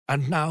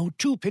And now,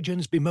 two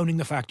pigeons bemoaning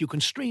the fact you can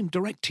stream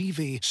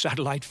DirecTV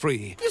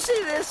satellite-free. You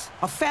see this?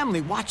 A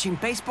family watching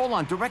baseball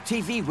on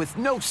DirecTV with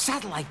no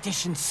satellite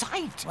dish in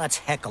sight. Let's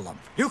heckle them.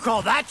 You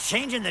call that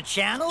changing the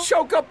channel?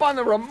 Choke up on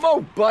the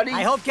remote, buddy.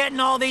 I hope getting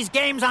all these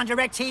games on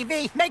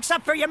DirecTV makes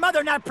up for your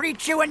mother not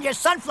pre-chewing your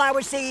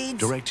sunflower seeds.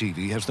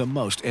 DirecTV has the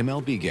most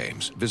MLB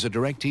games. Visit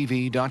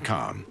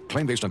DirecTV.com.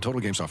 Claim based on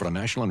total games offered on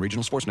national and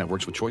regional sports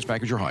networks with choice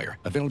package or higher.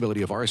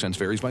 Availability of RSNs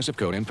varies by zip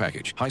code and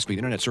package. High-speed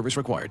internet service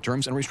required.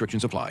 Terms and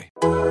restrictions apply.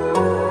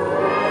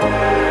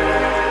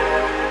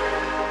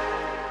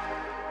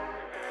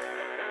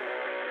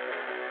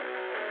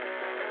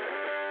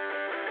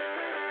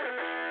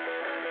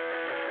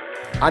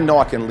 I know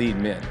I can lead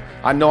men.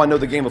 I know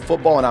the game of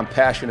football, and I'm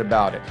passionate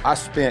about it. I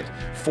spent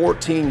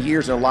 14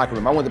 years in the locker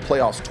room. I went to the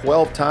playoffs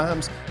 12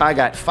 times. I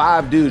got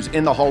 5 dudes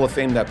in the Hall of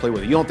Fame that I play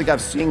with. You don't think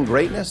I've seen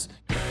greatness?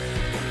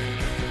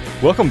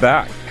 Welcome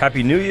back.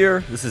 Happy New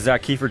Year. This is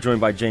Zach Kiefer,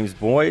 joined by James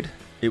Boyd.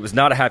 It was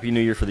not a happy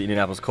New Year for the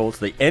Indianapolis Colts.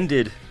 They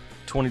ended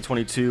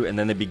 2022, and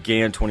then they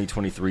began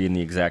 2023 in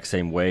the exact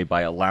same way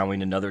by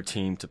allowing another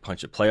team to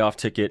punch a playoff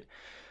ticket.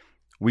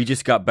 We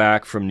just got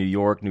back from New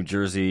York, New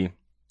Jersey.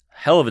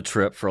 Hell of a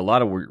trip for a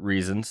lot of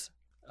reasons.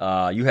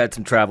 You had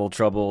some travel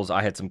troubles.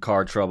 I had some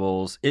car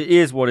troubles. It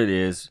is what it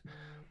is.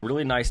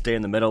 Really nice day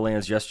in the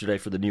Meadowlands yesterday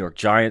for the New York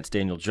Giants.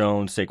 Daniel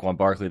Jones, Saquon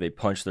Barkley, they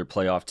punched their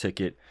playoff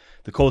ticket.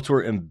 The Colts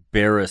were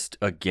embarrassed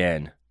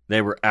again.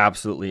 They were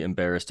absolutely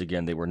embarrassed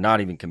again. They were not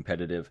even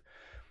competitive.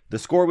 The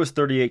score was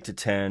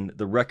 38-10.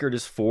 The record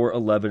is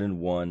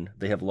 4-11-1.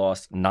 They have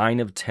lost 9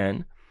 of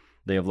 10.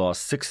 They have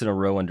lost 6 in a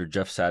row under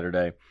Jeff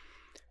Saturday.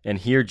 And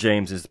here,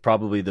 James, is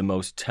probably the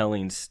most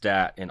telling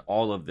stat in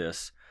all of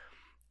this.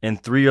 In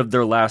 3 of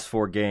their last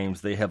 4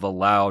 games, they have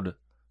allowed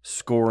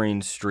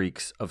scoring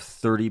streaks of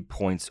 30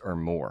 points or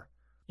more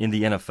in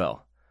the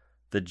NFL.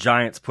 The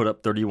Giants put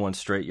up 31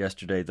 straight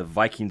yesterday. The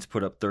Vikings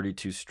put up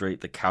 32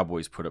 straight. The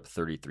Cowboys put up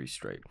 33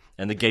 straight.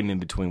 And the game in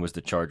between was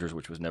the Chargers,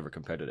 which was never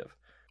competitive.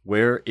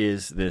 Where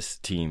is this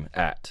team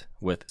at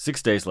with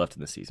 6 days left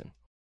in the season?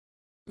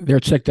 They're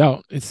checked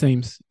out, it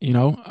seems.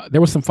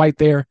 There was some fight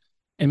there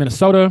in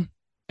Minnesota,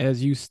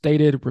 as you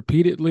stated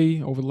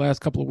repeatedly over the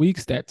last couple of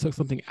weeks, that took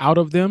something out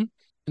of them,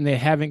 and they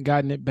haven't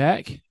gotten it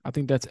back. I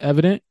think that's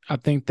evident. I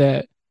think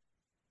that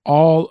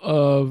all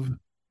of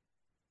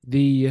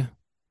the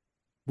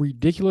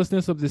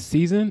ridiculousness of this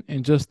season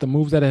and just the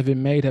moves that have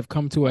been made have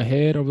come to a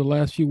head over the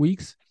last few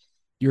weeks.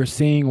 You're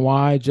seeing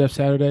why Jeff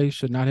Saturday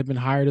should not have been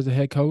hired as a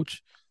head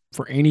coach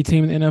for any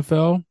team in the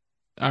NFL.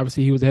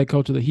 Obviously, he is the head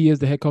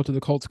coach of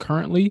the Colts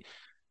currently,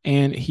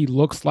 and he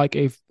looks like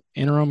a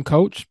interim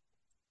coach.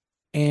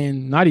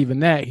 And not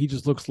even that, he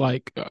just looks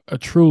like a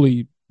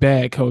truly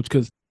bad coach,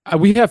 because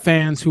we have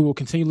fans who will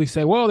continually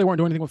say, well, they weren't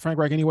doing anything with Frank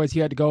Reich anyways. He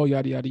had to go,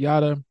 yada, yada,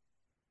 yada.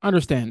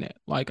 Understand that.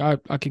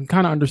 I can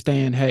kind of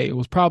understand, hey, it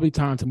was probably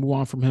time to move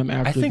on from him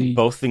after I think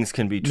both things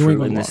can be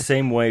true in the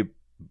same way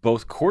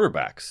both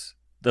quarterbacks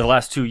the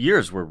last 2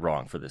 years were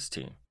wrong for this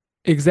team.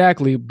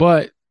 Exactly.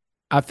 But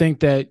I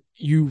think that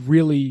you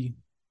really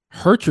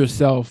hurt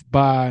yourself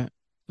by,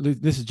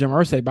 this is Jim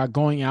Irsay, by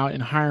going out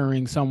and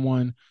hiring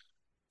someone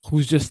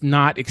who's just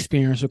not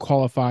experienced or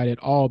qualified at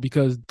all,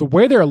 because the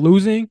way they're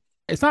losing,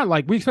 it's not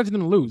like we expected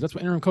them to lose. That's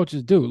what interim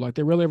coaches do.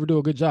 They really ever do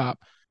a good job.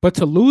 But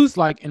to lose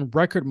in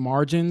record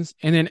margins,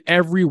 and then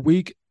every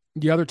week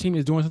the other team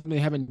is doing something they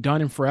haven't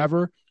done in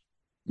forever.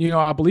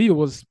 I believe it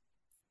was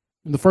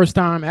the first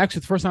time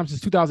since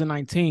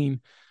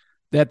 2019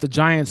 that the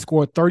Giants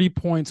scored 30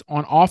 points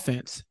on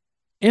offense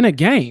in a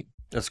game.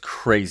 That's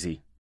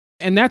crazy.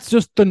 And that's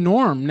just the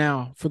norm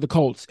now for the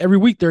Colts. Every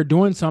week they're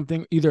doing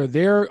something. Either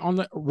they're on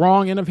the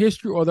wrong end of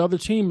history or the other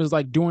team is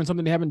doing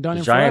something they haven't done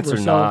in forever.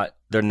 The Giants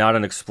they're not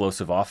an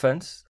explosive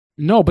offense.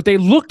 No, but they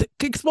looked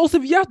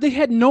explosive. Yeah, they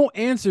had no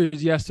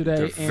answers yesterday.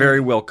 They're very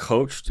well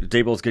coached.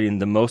 Daboll's getting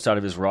the most out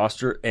of his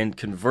roster. And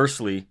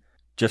conversely,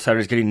 Jeff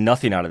Saturday's getting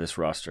nothing out of this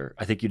roster.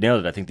 I think you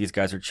nailed it. I think these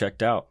guys are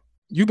checked out.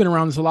 You've been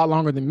around this a lot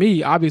longer than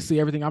me. Obviously,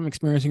 everything I'm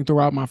experiencing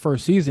throughout my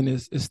first season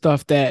is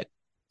stuff that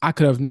I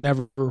could have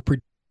never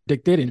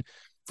predicted. And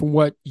from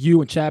what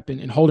you and Chap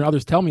and Holden and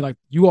others tell me,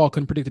 you all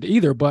couldn't predict it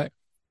either. But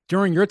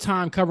during your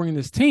time covering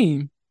this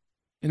team,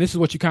 and this is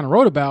what you kind of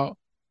wrote about,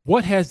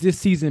 what has this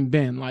season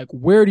been?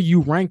 Where do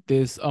you rank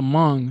this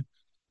among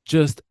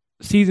just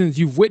seasons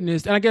you've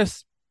witnessed? And I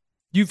guess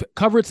you've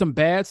covered some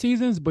bad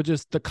seasons, but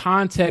just the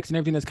context and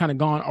everything that's kind of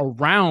gone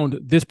around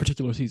this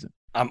particular season.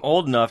 I'm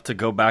old enough to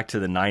go back to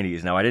the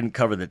 90s. Now, I didn't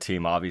cover the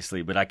team,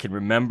 obviously, but I can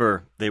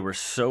remember they were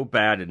so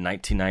bad in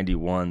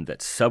 1991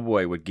 that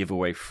Subway would give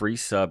away free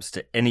subs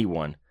to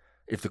anyone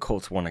if the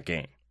Colts won a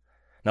game.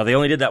 Now, they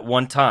only did that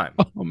one time.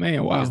 Oh,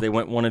 man, wow. Because they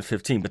went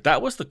 1-15. But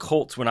that was the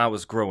Colts when I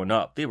was growing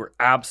up. They were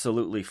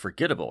absolutely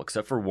forgettable,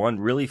 except for one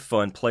really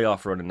fun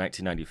playoff run in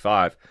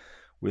 1995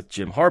 with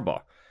Jim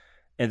Harbaugh.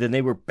 And then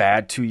they were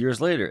bad 2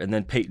 years later. And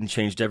then Peyton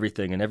changed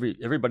everything. And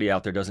everybody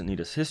out there doesn't need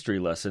a history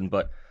lesson,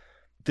 but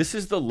this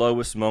is the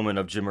lowest moment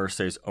of Jim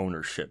Irsay's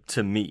ownership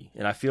to me,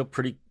 and I feel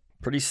pretty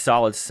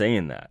solid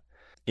saying that.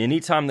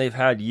 Anytime they've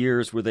had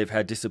years where they've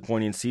had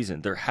disappointing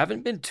seasons, there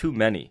haven't been too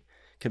many.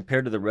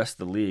 compared to the rest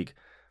of the league,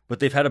 but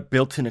they've had a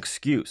built-in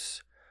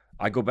excuse.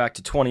 I go back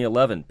to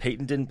 2011.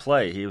 Peyton didn't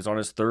play. He was on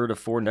his 3rd of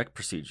 4 neck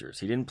procedures.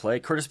 He didn't play.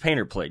 Curtis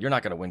Painter played. You're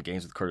not going to win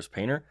games with Curtis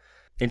Painter.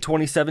 In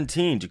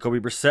 2017, Jacoby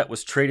Brissett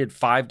was traded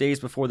 5 days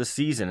before the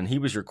season, and he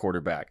was your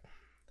quarterback.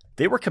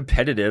 They were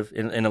competitive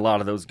in a lot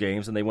of those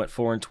games, and they went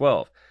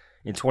 4-12.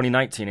 In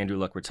 2019, Andrew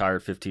Luck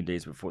retired 15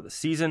 days before the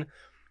season.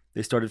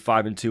 They started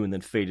 5-2 and then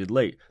faded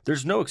late.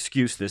 There's no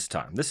excuse this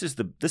time. This is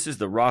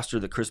the roster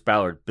that Chris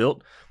Ballard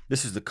built.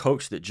 This is the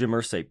coach that Jim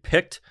Irsay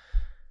picked.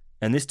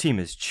 And this team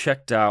is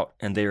checked out,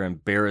 and they are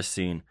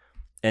embarrassing.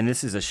 And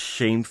this is a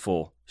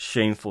shameful,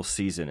 shameful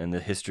season in the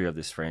history of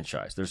this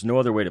franchise. There's no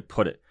other way to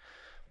put it.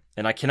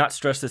 And I cannot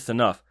stress this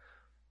enough.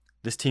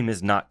 This team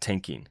is not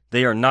tanking.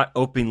 They are not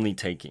openly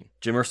tanking.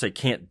 Jim Irsay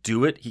can't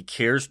do it. He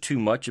cares too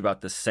much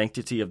about the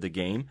sanctity of the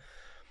game.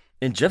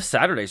 And Jeff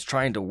Saturday's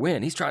trying to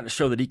win. He's trying to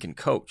show that he can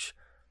coach.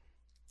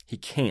 He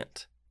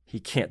can't. He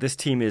can't. This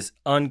team is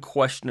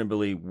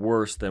unquestionably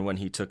worse than when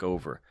he took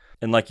over.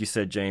 And like you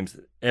said, James,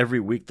 every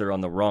week they're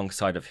on the wrong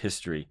side of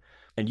history.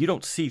 And you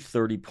don't see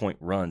 30-point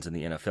runs in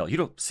the NFL. You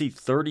don't see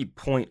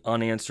 30-point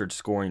unanswered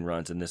scoring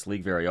runs in this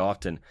league very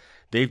often.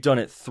 They've done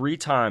it 3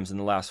 times in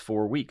the last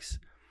 4 weeks.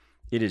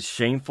 It is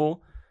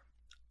shameful.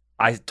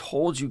 I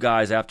told you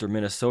guys after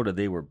Minnesota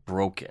they were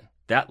broken.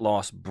 That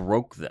loss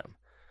broke them.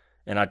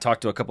 And I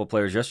talked to a couple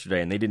players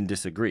yesterday, and they didn't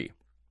disagree.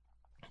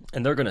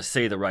 And they're going to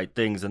say the right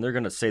things, and they're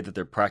going to say that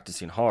they're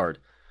practicing hard.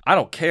 I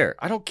don't care.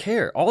 I don't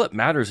care. All that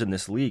matters in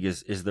this league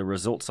is the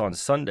results on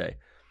Sunday.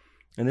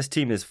 And this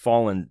team has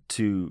fallen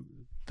to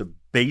the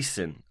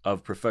basin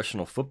of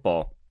professional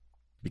football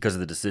because of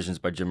the decisions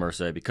by Jim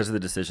Irsay, because of the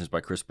decisions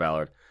by Chris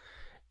Ballard,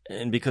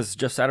 and because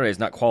Jeff Saturday is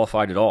not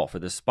qualified at all for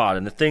this spot.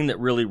 And the thing that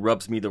really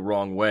rubs me the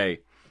wrong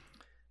way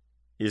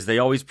is they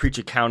always preach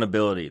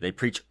accountability. They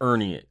preach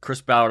earning it.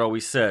 Chris Ballard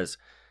always says,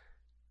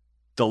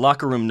 the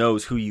locker room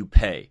knows who you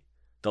pay.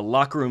 The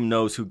locker room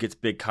knows who gets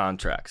big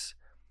contracts.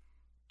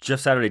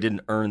 Jeff Saturday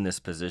didn't earn this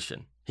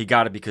position. He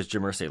got it because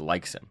Jim Irsay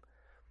likes him.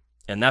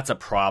 And that's a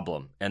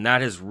problem. And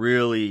that has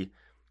really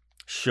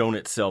shown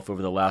itself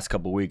over the last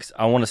couple of weeks.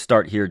 I want to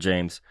start here,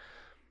 James,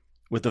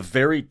 with a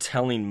very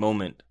telling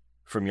moment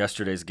from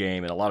yesterday's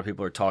game. And a lot of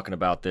people are talking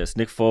about this.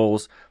 Nick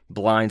Foles,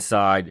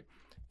 blindside,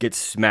 gets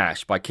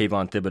smashed by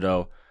Kayvon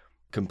Thibodeau,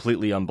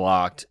 completely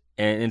unblocked.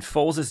 And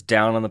Foles is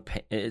down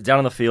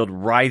on the field,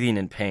 writhing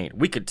in pain.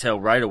 We could tell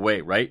right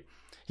away, right?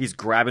 He's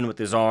grabbing with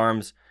his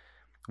arms.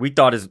 We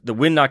thought the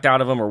wind knocked out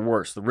of him, or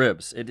worse, the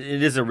ribs. It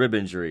is a rib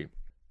injury.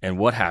 And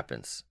what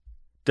happens?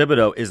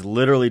 Thibodeau is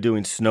literally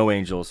doing snow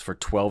angels for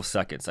 12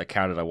 seconds. I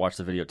watched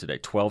the video today,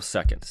 12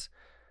 seconds.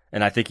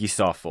 And I think he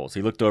saw Foles.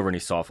 He looked over and he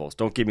saw Foles.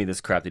 Don't give me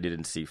this crap that he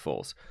didn't see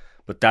Foles.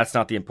 But that's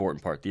not the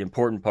important part. The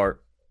important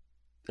part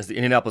is the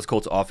Indianapolis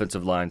Colts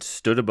offensive line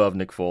stood above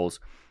Nick Foles,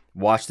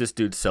 watched this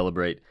dude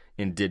celebrate,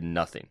 and did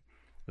nothing.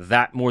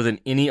 That, more than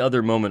any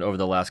other moment over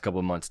the last couple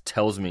of months,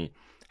 tells me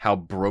how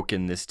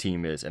broken this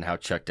team is and how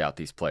checked out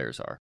these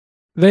players are.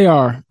 They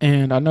are.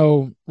 And I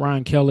know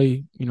Ryan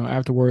Kelly,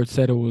 afterwards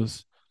said it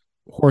was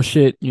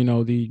horseshit.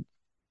 The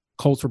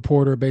Colts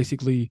reporter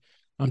basically,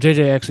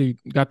 JJ actually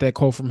got that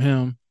quote from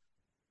him.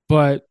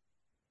 But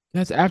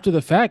that's after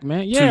the fact,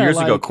 man. Yeah, 2 years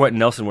ago, Quentin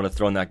Nelson would have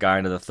thrown that guy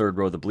into the third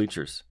row of the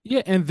bleachers.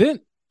 Yeah, and then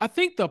I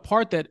think the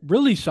part that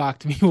really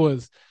shocked me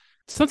was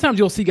sometimes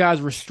you'll see guys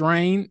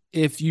restrain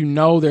if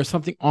there's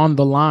something on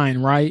the line,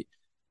 right?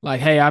 Like,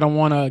 hey, I don't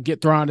want to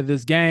get thrown out of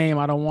this game.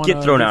 I don't want to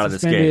get thrown out of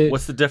this game.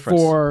 What's the difference?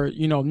 For,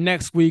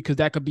 next week, because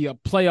that could be a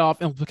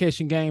playoff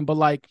implication game. But,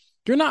 like,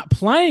 you're not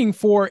playing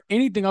for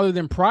anything other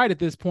than pride at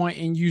this point,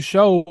 and you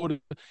showed,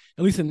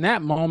 at least in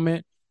that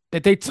moment,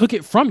 that they took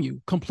it from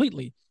you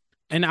completely.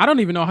 And I don't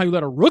even know how you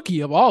let a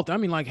rookie of all. I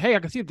mean, like, hey, I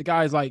can see if the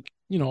guy's like,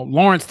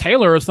 Lawrence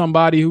Taylor or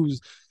somebody who's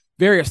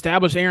very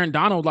established, Aaron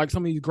Donald, like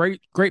some of these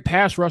great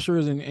pass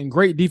rushers and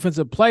great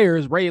defensive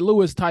players, Ray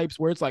Lewis types,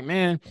 where it's like,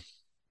 man,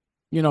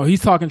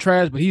 he's talking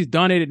trash, but he's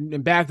done it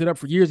and backed it up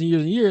for years and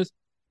years and years.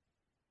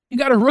 You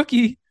got a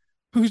rookie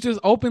who's just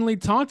openly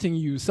taunting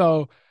you.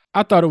 So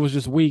I thought it was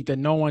just weak that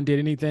no one did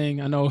anything.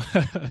 I know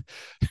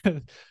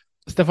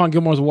Stephon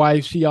Gilmore's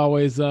wife, she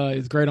always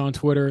is great on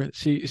Twitter.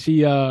 She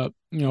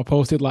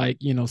posted like,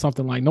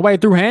 something like, nobody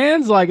threw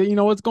hands, like,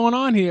 what's going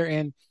on here?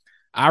 And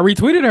I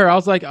retweeted her. I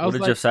was like, what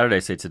did Jeff Saturday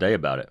say today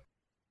about it?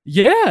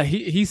 Yeah,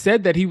 he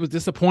said that he was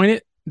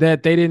disappointed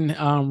that they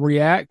didn't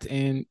react,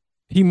 and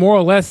he more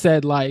or less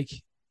said, like,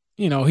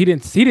 he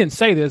didn't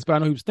say this, but I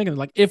know he was thinking,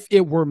 like, if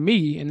it were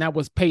me and that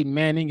was Peyton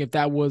Manning, if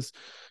that was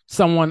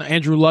someone,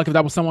 Andrew Luck, if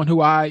that was someone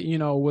who I,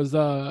 was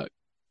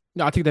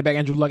no, I take that back.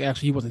 Andrew Luck,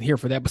 actually, he wasn't here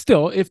for that, but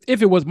still, if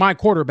it was my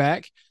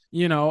quarterback,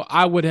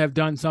 I would have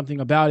done something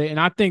about it. And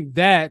I think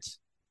that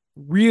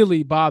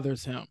really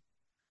bothers him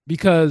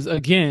because,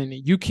 again,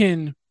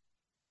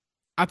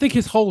 I think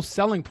his whole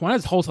selling point, not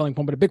his whole selling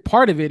point, but a big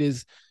part of it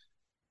is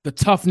the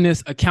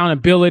toughness,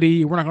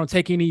 accountability. We're not going to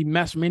take any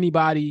mess from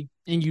anybody.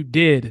 And you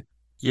did.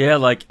 Yeah,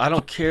 like, I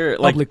don't care.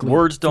 Like,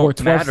 words don't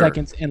for 12 matter.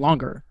 seconds and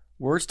longer.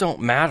 Words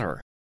don't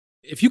matter.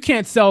 If you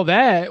can't sell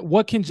that,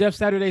 what can Jeff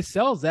Saturday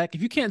sell, Zach?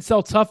 If you can't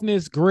sell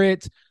toughness,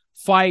 grit,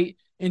 fight,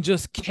 and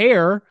just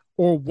care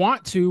or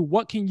want to,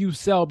 what can you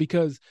sell?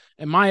 Because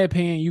in my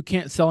opinion, you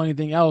can't sell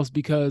anything else,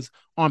 because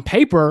on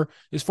paper,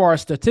 as far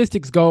as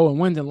statistics go and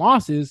wins and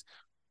losses,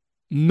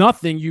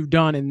 nothing you've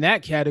done in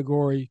that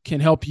category can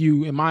help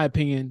you, in my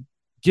opinion,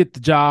 get the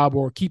job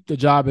or keep the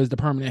job as the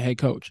permanent head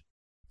coach.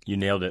 You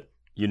nailed it.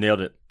 You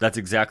nailed it. That's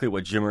exactly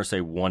what Jim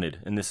Irsay wanted.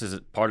 And this is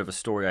part of a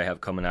story I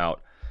have coming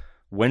out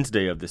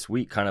Wednesday of this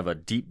week, kind of a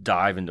deep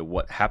dive into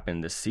what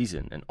happened this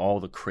season and all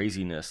the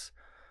craziness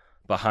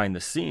behind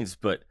the scenes.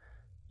 But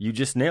you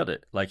just nailed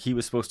it. Like, he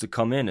was supposed to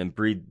come in and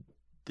breathe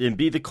and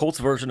be the Colts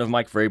version of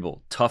Mike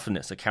Vrabel.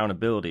 Toughness,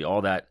 accountability,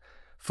 all that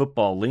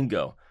football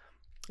lingo.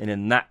 And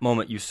in that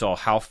moment, you saw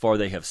how far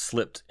they have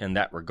slipped in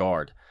that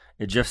regard.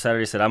 And Jeff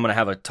Saturday said, I'm going to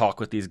have a talk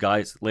with these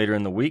guys later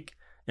in the week,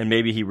 and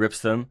maybe he rips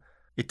them.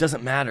 It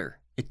doesn't matter.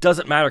 It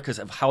doesn't matter because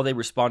of how they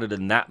responded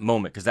in that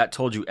moment, because that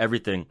told you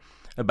everything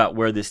about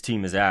where this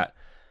team is at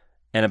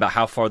and about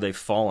how far they've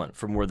fallen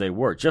from where they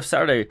were. Jeff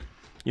Saturday,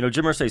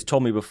 Jim Irsay's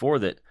told me before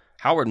that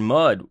Howard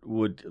Mudd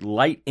would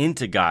light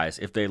into guys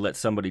if they let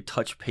somebody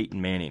touch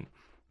Peyton Manning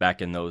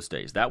back in those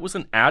days. That was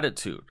an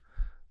attitude.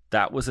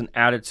 That was an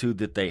attitude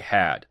that they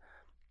had.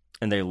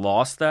 And they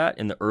lost that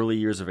in the early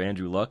years of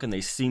Andrew Luck, and they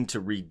seemed to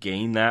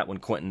regain that when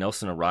Quentin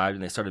Nelson arrived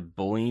and they started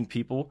bullying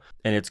people,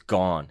 and it's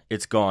gone.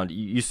 It's gone.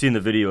 You've seen the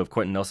video of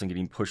Quentin Nelson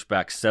getting pushed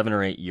back 7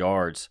 or 8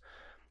 yards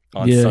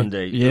on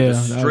Sunday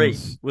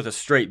with a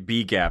straight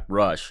B-gap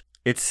rush.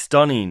 It's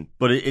stunning,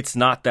 but it's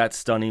not that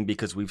stunning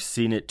because we've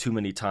seen it too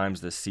many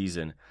times this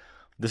season.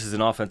 This is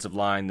an offensive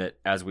line that,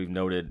 as we've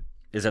noted,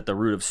 is at the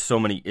root of so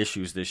many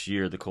issues this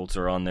year. The Colts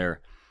are on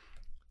their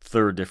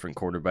 3rd different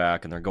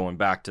quarterback, and they're going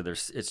back to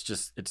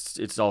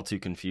it's all too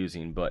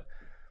confusing, but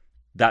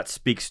that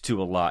speaks to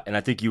a lot. And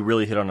I think you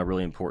really hit on a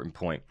really important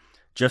point.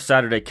 Jeff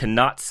Saturday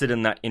cannot sit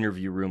in that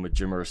interview room with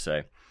Jim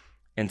Irsay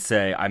and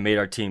say, I made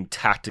our team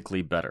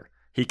tactically better.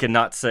 He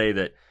cannot say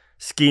that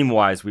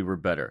scheme-wise we were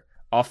better.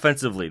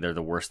 Offensively, they're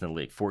the worst in the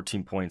league,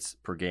 14 points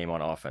per game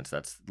on offense.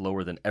 That's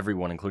lower than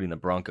everyone, including the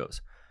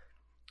Broncos.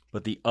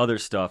 But the other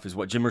stuff is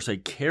what Jim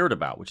Irsay cared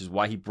about, which is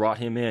why he brought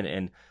him in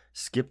and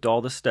skipped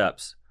all the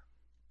steps.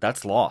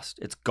 That's lost.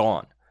 It's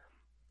gone.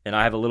 And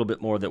I have a little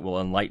bit more that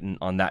will enlighten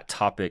on that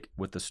topic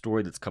with the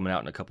story that's coming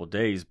out in a couple of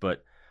days.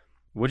 But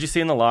what'd you see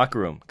in the locker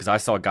room? Because I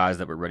saw guys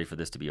that were ready for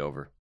this to be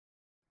over.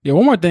 Yeah,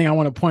 one more thing I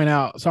want to point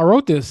out. So I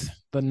wrote this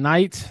the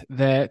night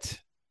that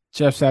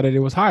Jeff Saturday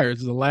was hired.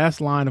 This is the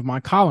last line of my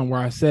column where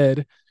I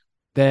said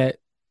that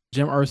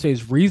Jim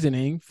Irsay's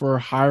reasoning for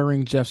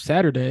hiring Jeff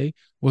Saturday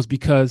was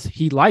because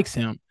he likes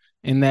him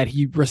and that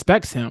he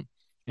respects him.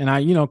 And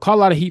I, call a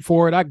lot of heat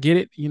for it. I get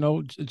it.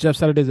 Jeff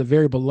Saturday is a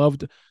very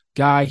beloved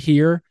guy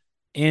here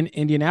in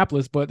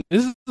Indianapolis. But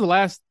this is the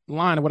last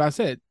line of what I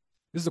said.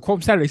 This is a quote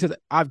from Saturday. He says,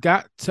 I've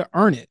got to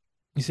earn it.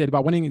 He said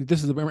about winning.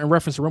 This is in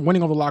reference to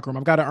winning over the locker room.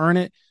 I've got to earn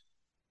it.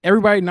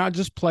 Everybody, not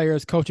just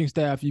players, coaching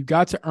staff, you've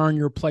got to earn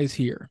your place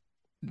here.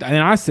 And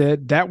I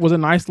said that was a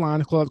nice line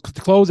to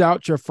close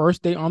out your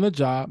first day on the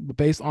job, but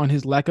based on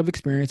his lack of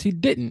experience, he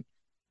didn't.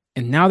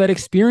 And now that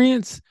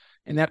experience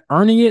and that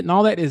earning it and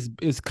all that is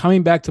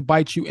coming back to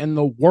bite you in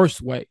the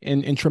worst way,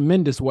 in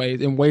tremendous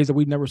ways, in ways that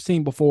we've never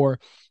seen before,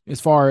 as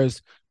far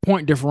as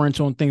point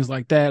differential and things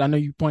like that. I know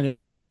you pointed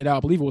it out. I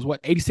believe it was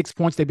 86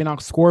 points they've been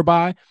outscored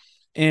by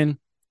in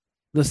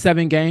the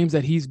 7 games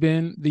that he's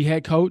been the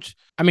head coach.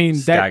 I mean,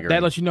 that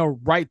lets you know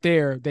right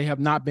there they have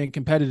not been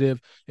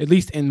competitive, at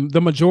least in the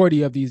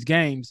majority of these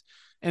games.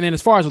 And then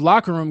as far as the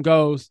locker room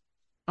goes,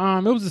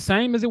 it was the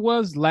same as it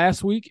was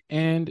last week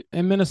and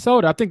in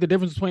Minnesota. I think the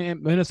difference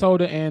between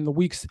Minnesota and the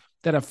weeks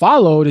that have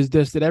followed is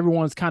this, that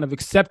everyone's kind of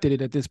accepted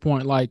it at this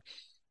point. Like,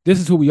 this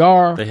is who we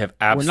are. They have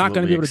absolutely We're not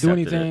going to be able to do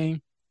anything.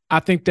 It. I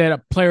think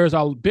that players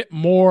are a bit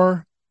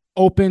more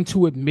open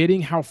to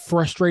admitting how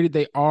frustrated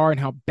they are and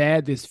how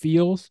bad this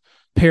feels.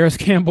 Paris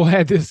Campbell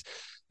had this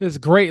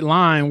great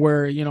line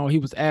where, he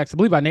was asked, I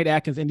believe by Nate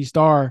Atkins, Indy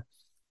Star.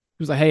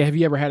 He was like, hey, have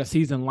you ever had a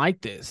season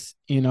like this?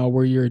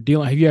 Where you're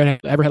dealing, have you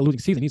ever had a losing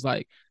season? He's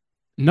like,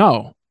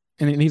 no.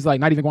 And he's like,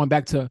 not even going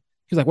back to,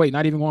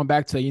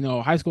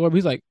 high school.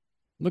 He's like,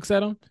 looks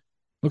at him,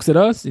 looks at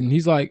us. And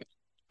he's like,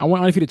 I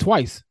went undefeated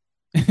twice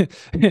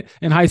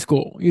in high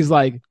school. He's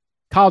like,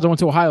 college, I went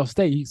to Ohio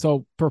State.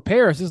 So for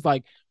Paris, it's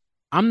like,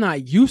 I'm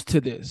not used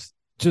to this,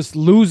 just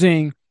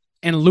losing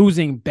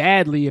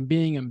badly and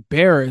being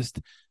embarrassed.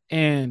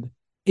 And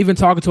even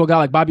talking to a guy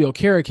like Bobby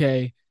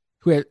Okereke,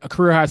 who had a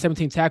career high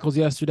 17 tackles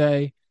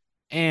yesterday.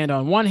 And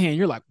on one hand,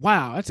 you're like,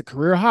 wow, that's a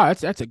career high.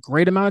 That's a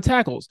great amount of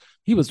tackles.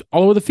 He was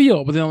all over the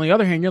field. But then on the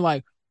other hand, you're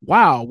like,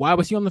 wow, why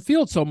was he on the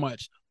field so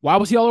much? Why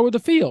was he all over the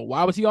field?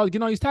 Why was he all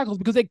getting all these tackles?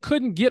 Because they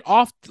couldn't get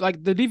off.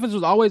 Like, the defense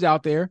was always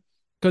out there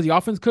because the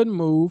offense couldn't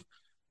move.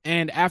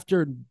 And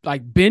after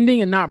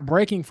bending and not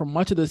breaking for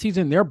much of the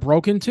season, they're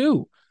broken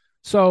too.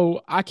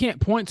 So I can't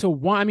point to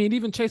one. I mean,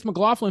 even Chase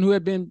McLaughlin, who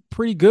had been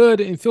pretty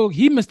good in field,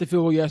 he missed the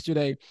field goal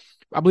yesterday,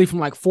 I believe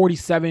from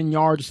 47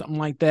 yards or something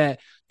like that.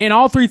 In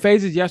all 3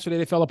 phases yesterday,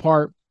 they fell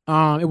apart.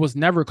 It was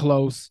never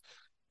close.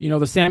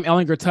 The Sam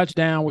Ehlinger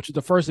touchdown, which was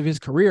the first of his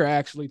career,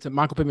 actually, to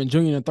Michael Pittman Jr.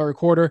 in the third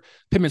quarter,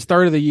 Pittman's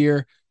third of the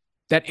year,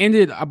 that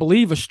ended, I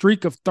believe, a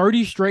streak of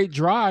 30 straight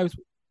drives,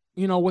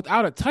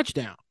 without a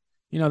touchdown.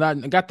 I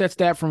got that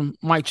stat from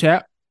Mike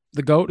Chapp,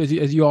 the GOAT,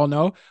 as you all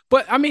know.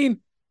 But, I mean,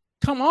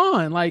 come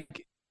on.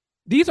 Like,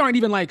 these aren't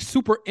even, like,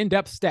 super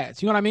in-depth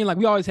stats. You know what I mean? Like,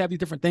 we always have these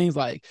different things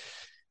like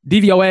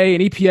DVOA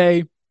and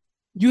EPA.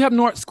 You have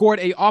not scored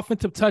a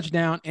offensive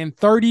touchdown in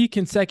 30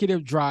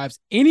 consecutive drives.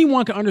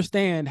 Anyone can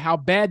understand how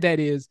bad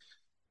that is,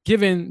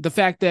 given the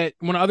fact that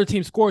when another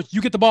team scores,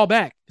 you get the ball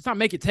back. It's not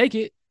make it, take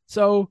it.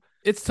 So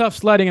it's tough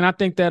sledding, and I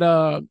think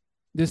that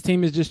this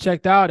team is just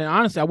checked out. And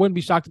honestly, I wouldn't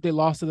be shocked if they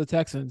lost to the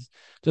Texans,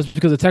 just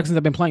because the Texans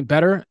have been playing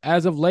better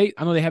as of late.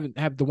 I know they haven't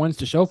have the wins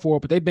to show for it,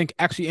 but they've been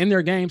actually in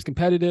their games,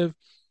 competitive.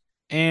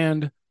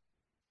 And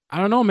I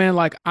don't know, man.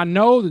 Like, I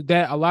know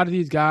that a lot of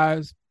these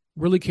guys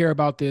really care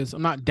about this.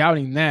 I'm not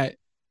doubting that.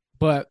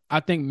 But I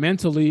think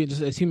mentally,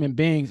 just as human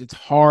beings, it's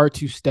hard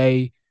to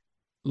stay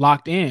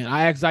locked in.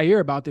 I asked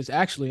Zaire about this,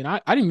 actually, and I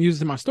didn't use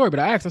this in my story,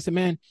 but I said,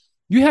 man,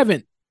 you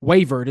haven't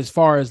wavered as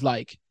far as,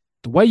 like,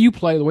 the way you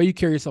play, the way you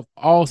carry yourself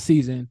all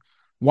season.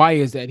 Why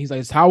is that? And he's like,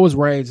 it's how I was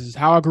raised. This is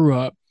how I grew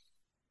up.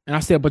 And I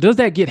said, but does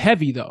that get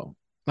heavy, though?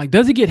 Like,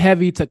 does it get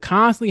heavy to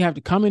constantly have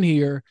to come in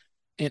here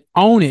and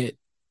own it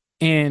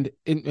and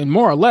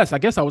more or less, I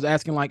guess I was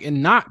asking, like,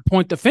 and not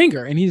point the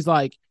finger? And he's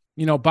like,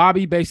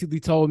 Bobby basically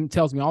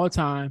tells me all the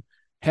time,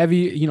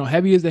 heavy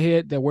is the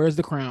head that wears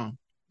the crown,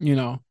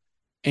 And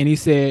he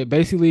said,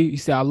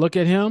 I look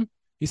at him.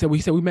 He said,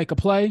 we make a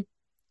play.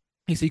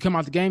 He said, you come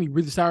out the game, you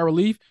breathe a sigh of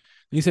relief.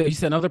 And he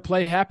said another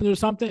play happens or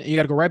something, and you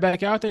got to go right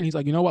back out there. And he's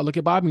like, you know what? Look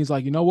at Bobby. And he's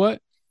like, you know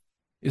what?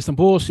 It's some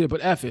bullshit,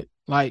 but F it.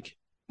 Like,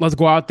 let's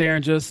go out there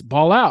and just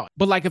ball out.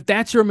 But, like, if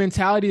that's your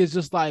mentality, is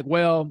just like,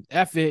 well,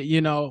 F it,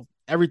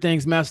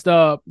 everything's messed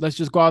up. Let's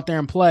just go out there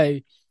and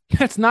play.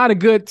 That's not a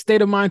good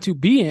state of mind to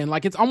be in.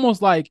 Like, it's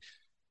almost like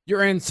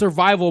you're in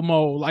survival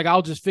mode. Like,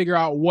 I'll just figure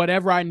out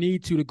whatever I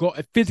need to go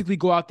physically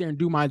go out there and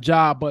do my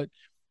job. But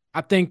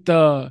I think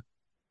the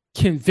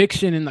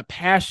conviction and the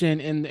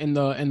passion and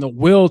the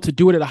will to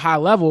do it at a high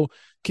level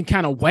can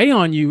kind of weigh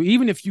on you,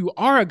 even if you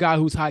are a guy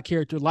who's high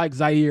character, like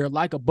Zaire,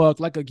 like a Buck,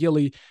 like a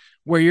Gilly,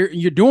 where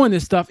you're doing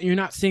this stuff and you're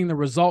not seeing the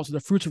results or the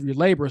fruits of your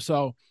labor.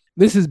 So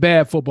this is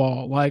bad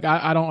football. Like,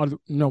 I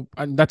don't know.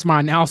 That's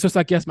my analysis,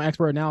 I guess, my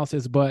expert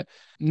analysis, but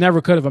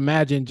never could have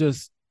imagined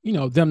just,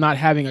 them not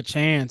having a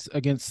chance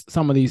against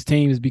some of these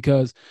teams,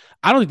 because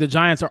I don't think the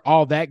Giants are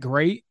all that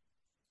great,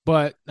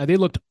 but they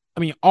looked,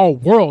 all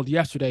world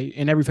yesterday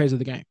in every phase of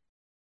the game.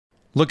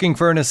 Looking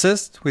for an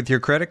assist with your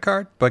credit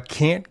card, but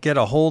can't get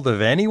a hold of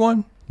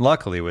anyone?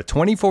 Luckily, with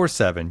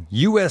 24/7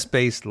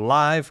 U.S.-based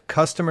live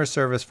customer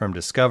service from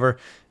Discover,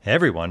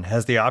 everyone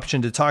has the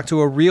option to talk to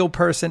a real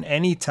person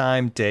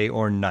anytime, day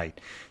or night.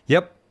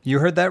 Yep, you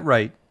heard that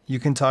right. You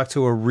can talk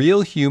to a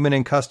real human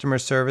in customer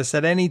service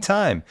at any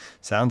time.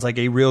 Sounds like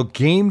a real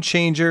game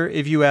changer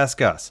if you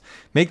ask us.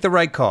 Make the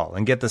right call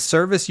and get the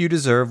service you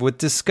deserve with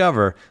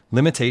Discover.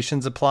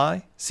 Limitations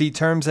apply. See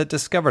terms at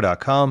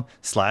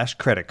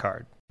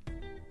discover.com/creditcard.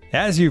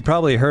 As you've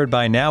probably heard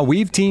by now,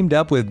 we've teamed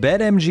up with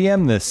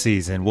BetMGM this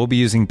season. We'll be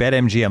using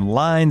BetMGM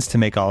lines to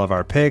make all of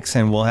our picks,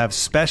 and we'll have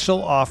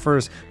special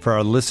offers for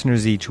our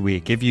listeners each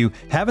week. If you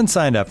haven't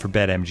signed up for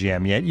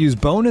BetMGM yet, use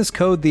bonus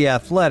code The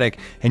Athletic,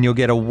 and you'll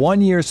get a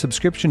 1-year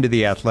subscription to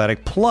The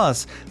Athletic,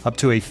 plus up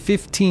to a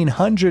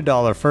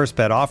 $1,500 first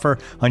bet offer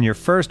on your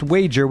first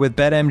wager with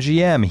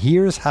BetMGM.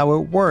 Here's how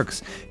it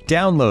works.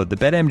 Download the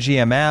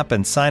BetMGM app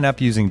and sign up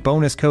using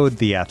bonus code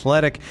The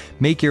Athletic.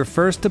 Make your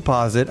first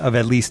deposit of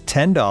at least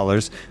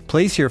 $10.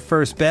 Place your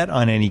first bet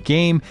on any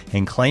game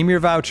and claim your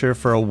voucher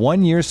for a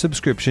 1-year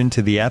subscription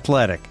to The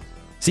Athletic.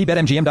 See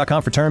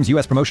BetMGM.com for terms.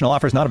 U.S. promotional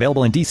offers not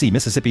available in D.C.,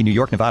 Mississippi, New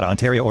York, Nevada,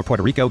 Ontario, or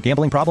Puerto Rico.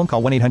 Gambling problem?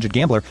 Call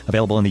 1-800-GAMBLER.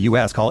 Available in the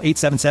U.S. Call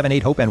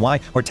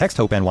 877-8-HOPE-NY or text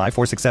HOPE-NY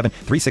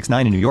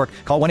 467-369 in New York.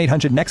 Call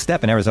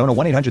 1-800-NEXT-STEP in Arizona.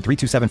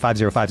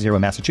 1-800-327-5050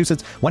 in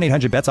Massachusetts.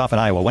 1-800-BETS-OFF in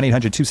Iowa.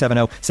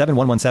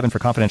 1-800-270-7117 for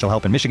confidential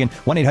help in Michigan.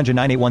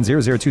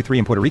 1-800-981-0023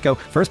 in Puerto Rico.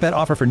 First bet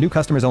offer for new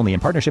customers only in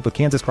partnership with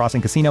Kansas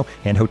Crossing Casino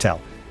and Hotel.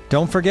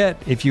 Don't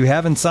forget, if you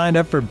haven't signed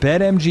up for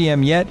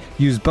BetMGM yet,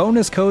 use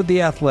bonus code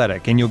The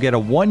Athletic, and you'll get a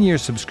 1-year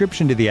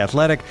subscription to The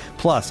Athletic,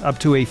 plus up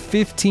to a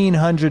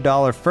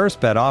 $1,500 first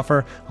bet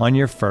offer on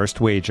your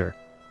first wager.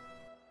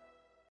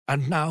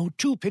 And now,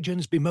 two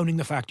pigeons bemoaning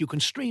the fact you can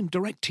stream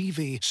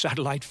DirecTV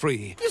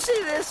satellite-free. You see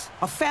this?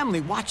 A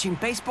family watching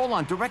baseball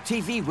on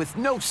DirecTV with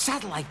no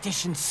satellite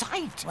dish in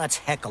sight. Let's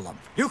heckle them.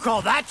 You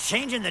call that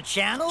changing the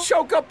channel?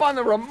 Choke up on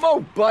the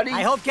remote, buddy.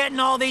 I hope getting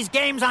all these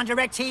games on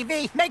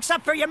DirecTV makes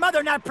up for your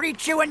mother not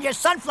pre-chewing your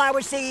sunflower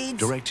seeds.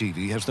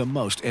 DirecTV has the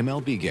most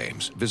MLB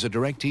games. Visit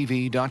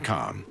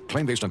DirecTV.com.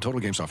 Claim based on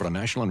total games offered on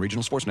national and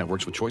regional sports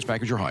networks with choice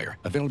package or higher.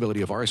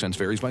 Availability of RSNs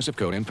varies by zip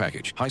code and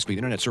package. High-speed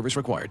internet service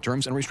required.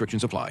 Terms and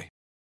restrictions apply.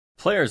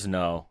 Players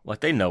know,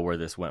 they know where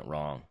this went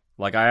wrong.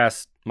 Like, I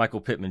asked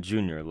Michael Pittman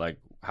Jr.,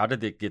 how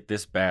did it get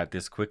this bad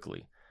this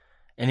quickly?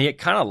 And he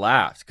kind of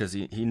laughed because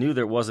he knew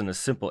there wasn't a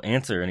simple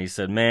answer. And he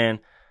said,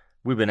 man,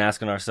 we've been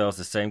asking ourselves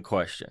the same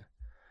question.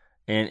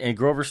 And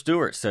Grover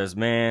Stewart says,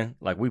 man,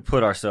 like we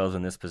put ourselves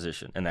in this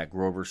position, and that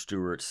Grover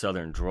Stewart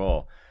Southern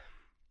drawl.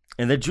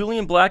 And then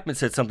Julian Blackman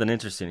said something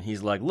interesting.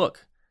 He's like,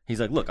 look,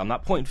 I'm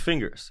not pointing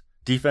fingers.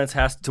 Defense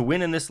has to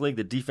win in this league.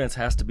 The defense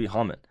has to be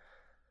humming,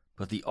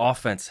 but the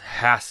offense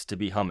has to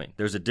be humming.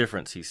 There's a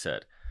difference, he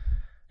said.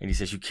 And he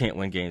says, you can't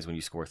win games when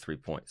you score 3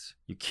 points.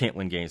 You can't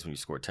win games when you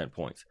score 10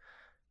 points.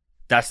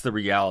 That's the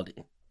reality.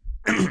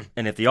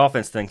 And if the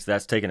offense thinks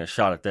that's taking a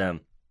shot at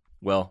them,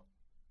 well,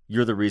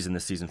 you're the reason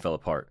this season fell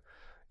apart.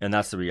 And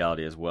that's the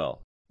reality as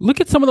well. Look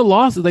at some of the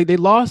losses. Like they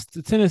lost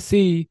to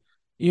Tennessee,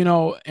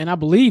 and I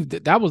believe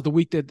that was the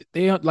week that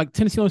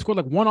Tennessee only scored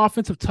like one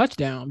offensive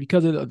touchdown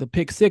because of the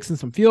pick six and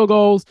some field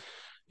goals.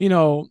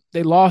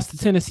 They lost to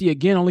Tennessee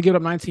again, only giving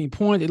up 19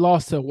 points. They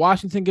lost to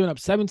Washington, giving up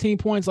 17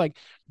 points. Like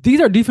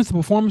these are defensive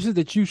performances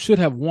that you should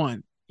have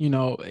won, in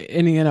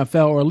the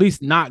NFL, or at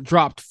least not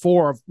dropped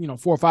 4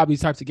 or 5 of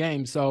these types of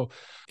games. So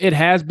it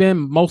has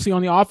been mostly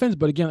on the offense.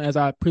 But again, as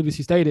I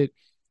previously stated,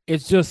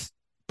 it's just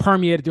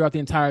permeated throughout the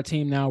entire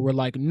team now where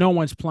like no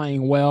one's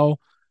playing well.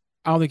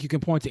 I don't think you can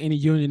point to any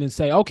unit and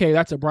say, okay,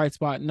 that's a bright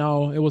spot.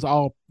 No, it was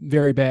all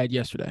very bad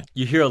yesterday.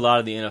 You hear a lot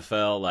of the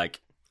NFL, like,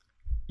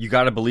 you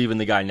got to believe in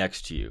the guy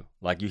next to you.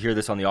 Like, you hear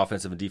this on the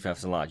offensive and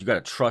defensive line. You got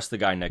to trust the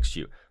guy next to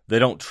you. They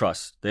don't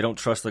trust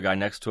the guy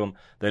next to him.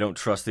 They don't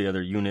trust the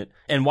other unit.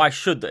 And why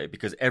should they?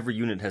 Because every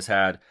unit has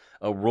had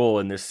a role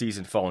in this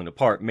season falling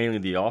apart, mainly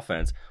the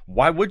offense.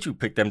 Why would you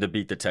pick them to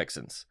beat the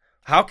Texans?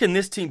 How can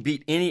this team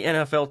beat any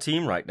NFL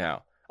team right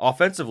now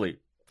offensively?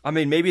 I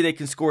mean, maybe they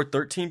can score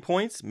 13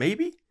 points,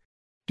 maybe.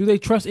 Do they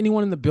trust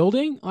anyone in the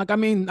building? Like, I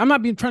mean, I'm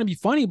not trying to be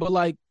funny, but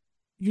like,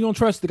 you don't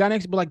trust the guy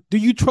next to you, but like, do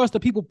you trust the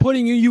people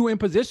putting you in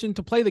position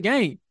to play the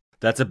game?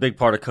 That's a big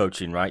part of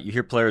coaching, right? You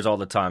hear players all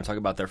the time talk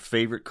about their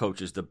favorite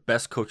coaches, the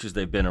best coaches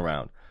they've been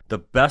around. The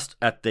best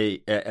at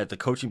the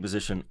coaching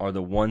position are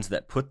the ones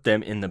that put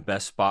them in the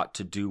best spot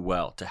to do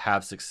well, to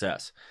have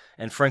success.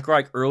 And Frank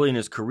Reich, early in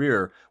his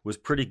career, was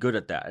pretty good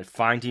at that, at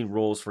finding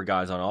roles for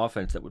guys on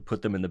offense that would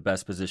put them in the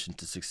best position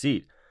to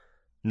succeed.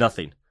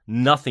 Nothing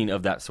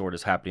of that sort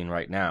is happening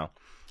right now.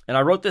 And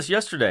I wrote this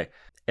yesterday.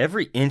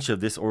 Every inch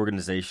of this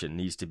organization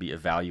needs to be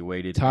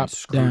evaluated and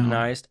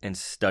scrutinized and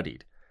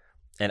studied.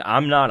 And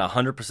I'm not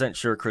 100%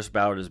 sure Chris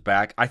Ballard is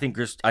back. I think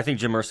Jim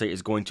Irsay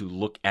is going to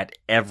look at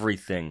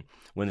everything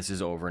when this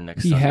is over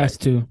next Sunday. He has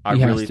to. I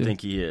really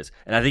think he is.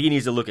 And I think he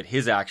needs to look at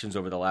his actions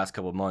over the last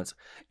couple of months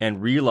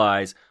and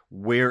realize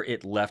where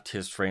it left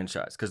his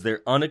franchise, because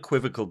they're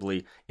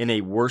unequivocally in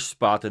a worse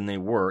spot than they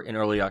were in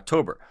early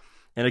October.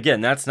 And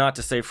again, that's not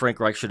to say Frank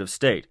Reich should have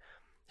stayed.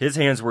 His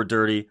hands were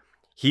dirty.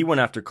 He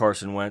went after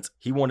Carson Wentz.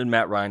 He wanted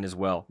Matt Ryan as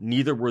well.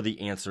 Neither were the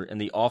answer, and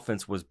the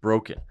offense was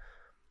broken.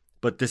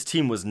 But this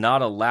team was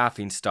not a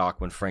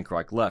laughingstock when Frank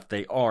Reich left.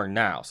 They are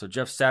now. So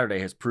Jeff Saturday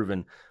has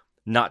proven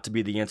not to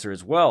be the answer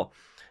as well.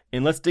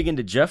 And let's dig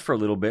into Jeff for a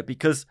little bit,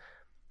 because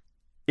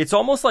it's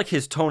almost like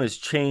his tone has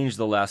changed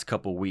the last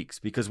couple weeks,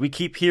 because we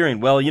keep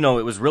hearing, well,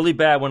 it was really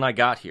bad when I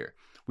got here.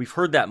 We've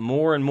heard that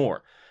more and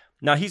more.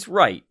 Now, he's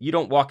right. You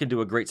don't walk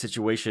into a great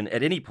situation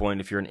at any point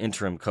if you're an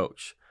interim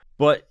coach.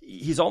 But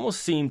he's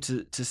almost seemed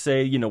to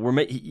say,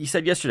 he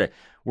said yesterday,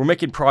 we're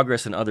making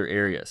progress in other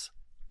areas.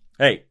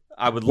 Hey,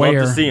 I would love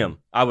to see him.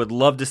 I would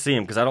love to see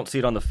him, because I don't see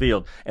it on the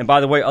field. And by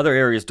the way, other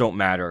areas don't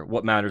matter.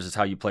 What matters is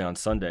how you play on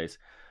Sundays.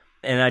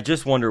 And I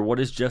just wonder, what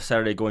is Jeff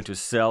Saturday going to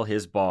sell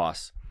his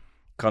boss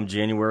come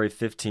January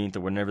 15th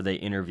or whenever they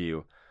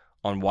interview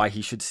on why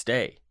he should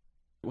stay?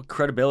 What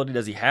credibility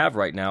does he have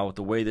right now with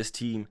the way this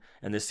team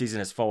and this season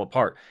has fallen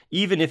apart?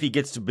 Even if he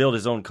gets to build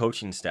his own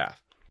coaching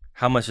staff,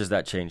 how much does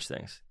that change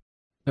things?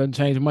 Doesn't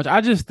change much. I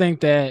just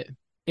think that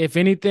if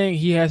anything,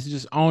 he has to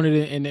just own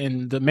it.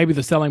 And maybe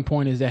the selling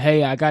point is that,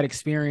 hey, I got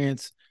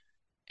experience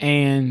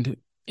and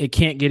it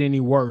can't get any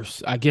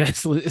worse, I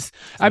guess.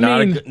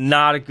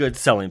 Not a good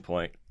selling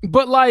point.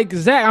 But like,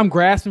 Zach, I'm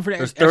grasping for that.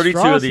 There's 32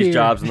 of these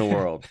jobs in the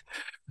world.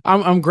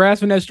 I'm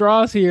grasping at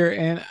straws here,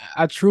 and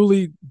I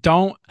truly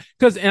don't.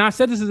 And I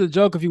said this as a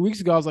joke a few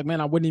weeks ago. I was like, man,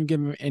 I wouldn't even give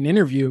him an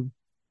interview.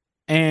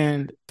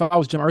 And if I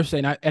was Jim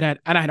Irsay and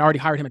I had already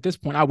hired him at this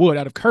point, I would,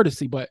 out of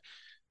courtesy, but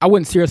I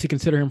wouldn't seriously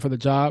consider him for the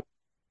job.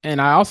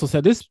 And I also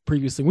said this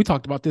previously. We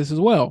talked about this as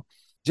well.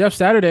 Jeff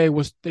Saturday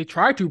they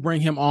tried to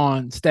bring him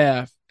on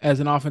staff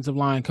as an offensive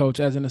line coach,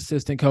 as an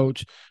assistant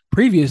coach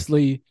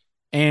previously.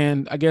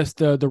 And I guess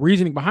the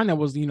reasoning behind that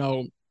was,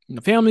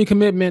 family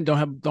commitment, don't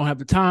have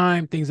the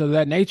time, things of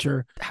that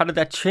nature. How did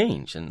that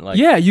change? And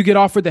you get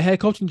offered the head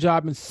coaching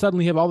job and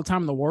suddenly have all the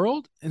time in the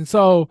world. And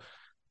so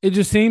it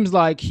just seems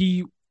like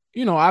he,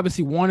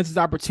 obviously wanted his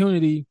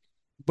opportunity,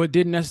 but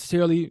didn't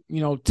necessarily,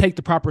 take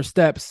the proper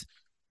steps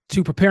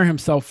to prepare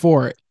himself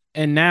for it.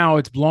 And now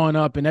it's blowing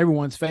up in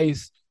everyone's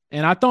face.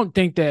 And I don't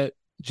think that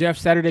Jeff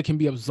Saturday can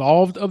be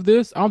absolved of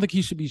this. I don't think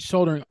he should be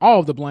shouldering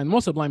all of the blame.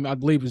 Most of the blame, I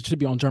believe, should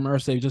be on Jim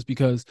Irsay, just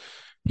because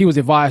he was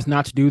advised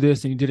not to do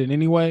this and he did it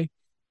anyway.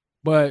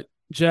 But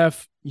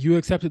Jeff, you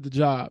accepted the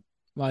job.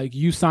 Like,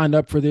 you signed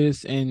up for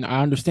this, and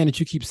I understand that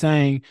you keep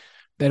saying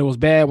that it was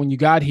bad when you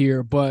got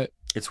here, but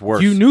it's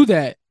worse. You knew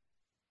that.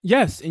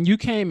 Yes, and you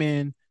came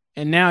in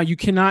And now you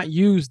cannot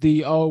use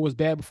it was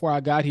bad before I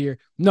got here.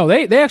 No,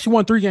 they actually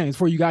won 3 games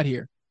before you got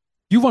here.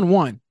 You won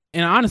 1.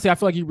 And honestly, I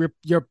feel like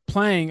you're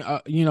playing,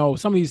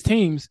 some of these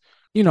teams,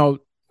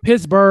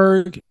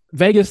 Pittsburgh,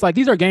 Vegas, like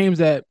these are games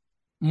that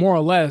more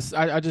or less,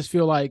 I just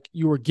feel like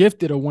you were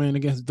gifted a win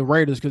against the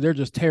Raiders because they're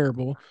just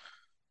terrible.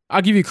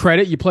 I'll give you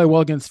credit. You play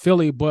well against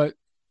Philly, but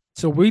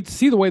so we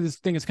see the way this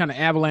thing is kind of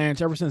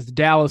avalanche ever since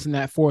Dallas in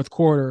that fourth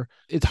quarter.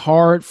 It's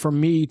hard for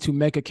me to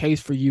make a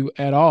case for you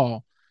at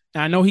all.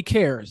 And I know he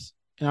cares.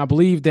 And I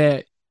believe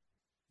that,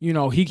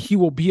 he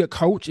will be a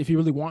coach if he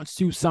really wants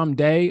to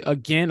someday,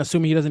 again,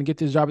 assuming he doesn't get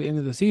this job at the end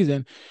of the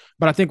season.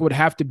 But I think it would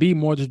have to be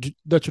more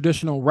the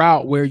traditional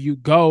route where you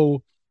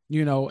go,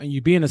 and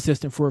you be an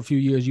assistant for a few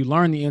years. You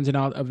learn the ins and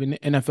outs of an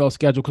NFL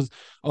schedule. Because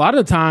a lot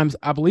of the times,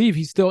 I believe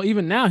he's still,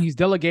 even now, he's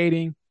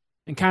delegating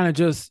and kind of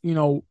just,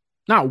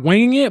 not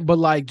winging it, but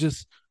like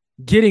just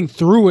getting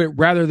through it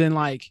rather than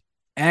like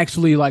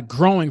actually like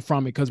growing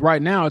from it. Because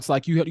right now it's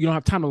like you don't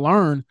have time to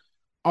learn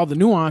all the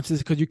nuances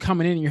because you're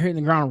coming in and you're hitting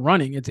the ground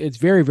running. It's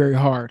very, very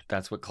hard.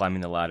 That's what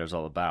climbing the ladder is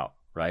all about,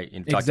 right?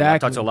 Exactly.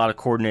 I've talked to a lot of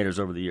coordinators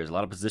over the years, a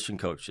lot of position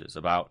coaches, a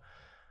lot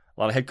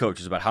of head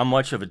coaches about how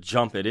much of a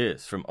jump it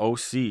is from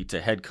OC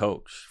to head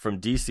coach, from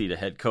DC to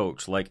head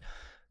coach. Like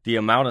the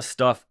amount of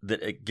stuff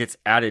that it gets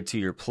added to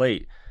your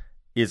plate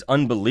is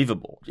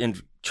unbelievable.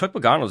 And Chuck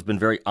Pagano has been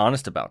very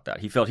honest about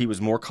that. He felt he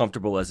was more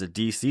comfortable as a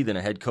DC than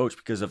a head coach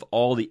because of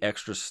all the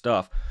extra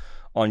stuff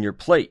on your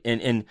plate.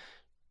 And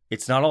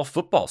it's not all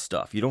football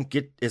stuff. You don't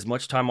get as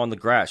much time on the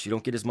grass. You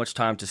don't get as much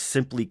time to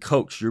simply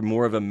coach. You're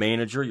more of a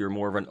manager. You're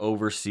more of an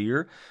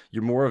overseer.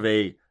 You're more of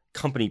a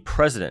company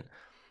president.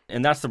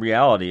 And that's the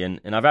reality. And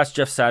I've asked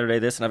Jeff Saturday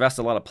this, and I've asked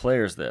a lot of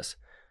players this.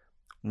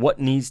 What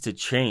needs to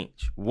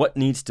change? What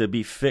needs to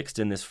be fixed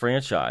in this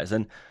franchise?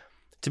 And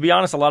to be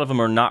honest, a lot of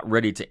them are not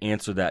ready to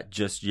answer that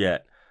just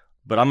yet.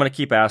 But I'm going to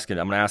keep asking.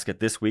 I'm going to ask it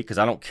this week because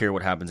I don't care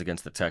what happens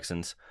against the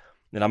Texans.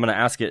 And I'm going to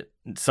ask it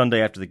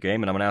Sunday after the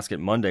game, and I'm going to ask it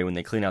Monday when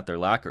they clean out their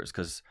lockers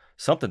because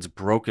something's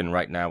broken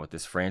right now with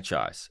this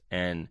franchise.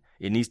 And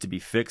it needs to be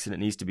fixed and it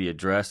needs to be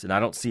addressed. And I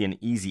don't see an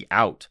easy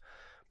out,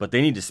 but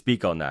they need to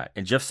speak on that.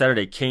 And Jeff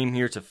Saturday came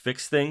here to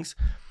fix things,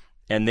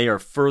 and they are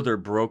further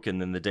broken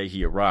than the day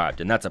he arrived.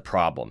 And that's a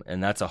problem.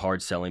 And that's a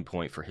hard selling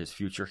point for his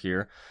future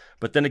here.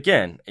 But then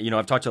again,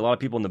 I've talked to a lot of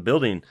people in the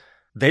building.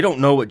 They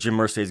don't know what Jim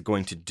Irsay is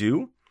going to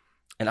do.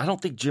 And I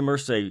don't think Jim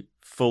Irsay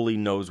fully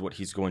knows what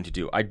he's going to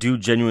do. I do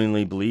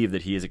genuinely believe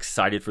that he is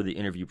excited for the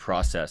interview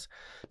process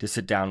to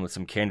sit down with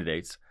some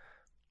candidates.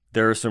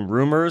 There are some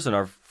rumors, and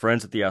our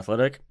friends at The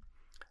Athletic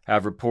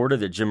have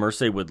reported that Jim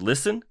Irsay would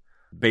listen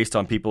based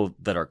on people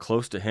that are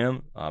close to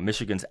him.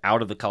 Michigan's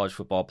out of the college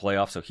football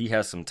playoff, so he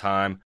has some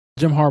time.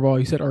 Jim Harbaugh,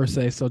 you said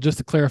Irsay, so just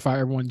to clarify,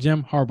 everyone,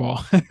 Jim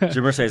Harbaugh.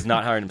 Jim Irsay is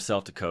not hiring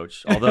himself to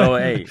coach, although,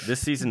 hey, this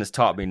season has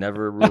taught me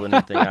never rule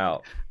anything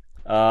out.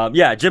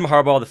 Jim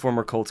Harbaugh, the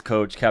former Colts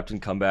coach, Captain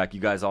Comeback. You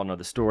guys all know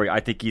the story. I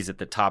think he's at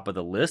the top of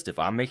the list if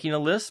I'm making a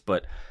list,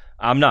 but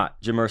I'm not.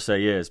 Jim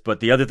Irsay is. But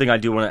the other thing I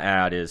do want to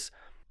add is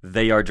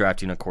they are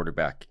drafting a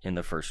quarterback in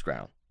the first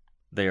round.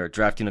 They are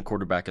drafting a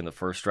quarterback in the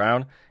first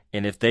round,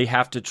 and if they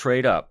have to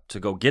trade up to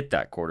go get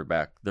that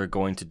quarterback, they're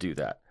going to do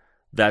that.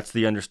 That's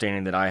the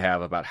understanding that I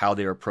have about how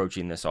they're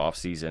approaching this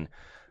offseason.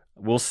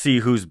 We'll see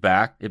who's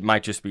back. It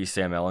might just be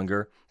Sam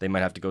Ehlinger. They might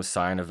have to go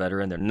sign a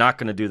veteran. They're not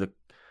going to do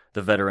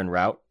the veteran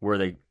route where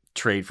they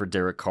trade for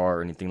Derek Carr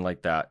or anything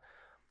like that.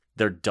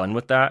 They're done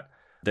with that.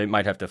 They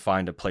might have to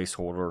find a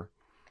placeholder,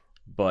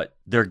 but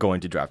they're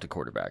going to draft a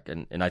quarterback,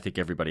 and I think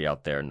everybody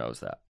out there knows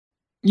that.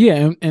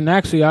 Yeah, and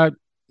actually I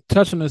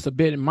touched on this a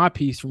bit in my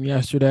piece from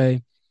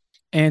yesterday,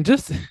 and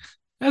just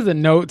as a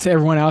note to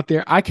everyone out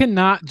there, I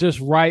cannot just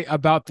write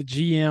about the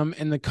GM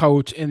and the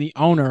coach and the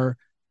owner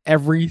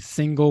every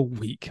single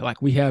week.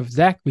 Like we have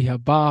Zach, we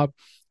have Bob.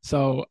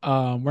 So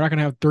we're not going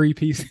to have 3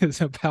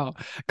 pieces about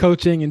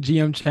coaching and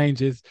GM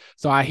changes.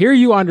 So I hear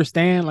you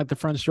understand like the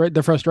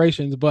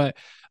frustrations, but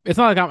it's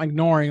not like I'm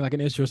ignoring like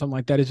an issue or something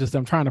like that. It's just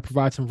I'm trying to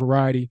provide some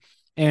variety.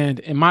 And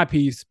in my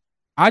piece,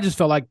 I just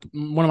felt like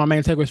one of my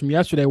main takeaways from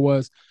yesterday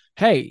was,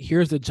 hey,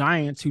 here's the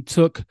Giants who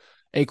took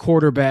a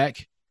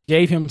quarterback,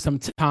 gave him some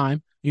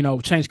time,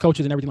 changed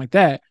coaches and everything like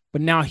that.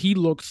 But now he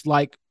looks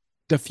like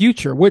the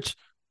future, which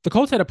the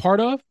Colts had a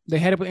part of. They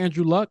had it with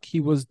Andrew Luck. He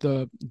was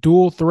the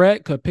dual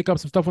threat, could pick up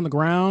some stuff on the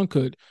ground,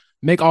 could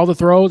make all the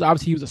throws.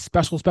 Obviously, he was a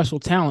special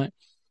talent.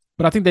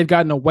 But I think they've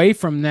gotten away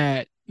from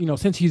that,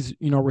 since he's,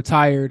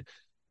 retired.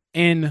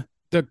 And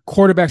the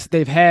quarterbacks that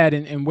they've had,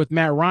 and with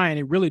Matt Ryan,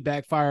 it really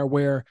backfired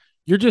where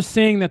you're just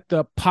seeing that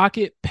the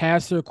pocket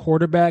passer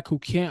quarterback who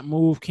can't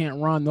move,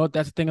 can't run,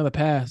 that's a thing of the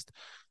past.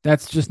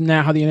 That's just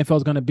now how the NFL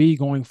is going to be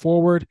going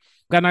forward.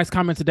 Got a nice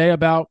comment today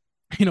about,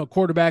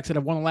 quarterbacks that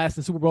have won the last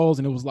 10 Super Bowls.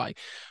 And it was like,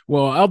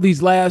 well, of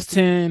these last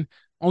 10,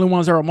 only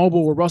ones that are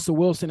mobile were Russell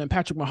Wilson and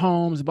Patrick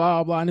Mahomes,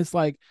 blah, blah. And it's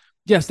like,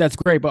 yes, that's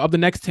great. But of the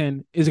next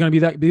 10, is it going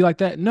to be like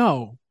that?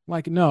 No.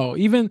 No.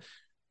 Even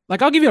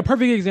like, I'll give you a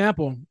perfect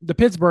example. The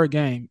Pittsburgh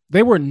game,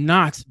 they were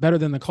not better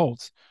than the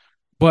Colts.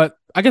 But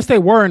I guess they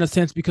were in a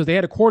sense because they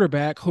had a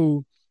quarterback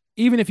who,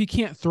 even if he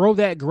can't throw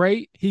that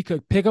great, he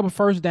could pick up a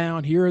first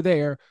down here or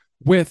there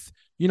with,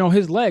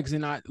 his legs.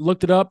 And I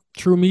looked it up,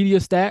 True Media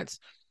stats.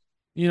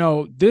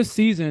 This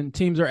season,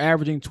 teams are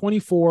averaging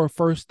 24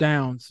 first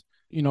downs,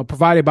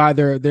 provided by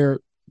their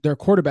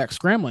quarterback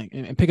scrambling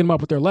and picking them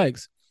up with their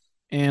legs.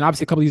 And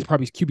obviously a couple of these are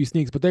probably QB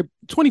sneaks, but they're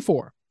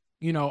 24.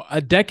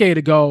 A decade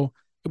ago,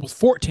 it was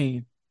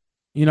 14.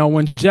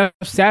 When Jeff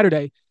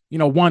Saturday,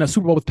 won a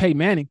Super Bowl with Peyton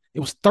Manning, it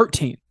was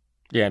 13.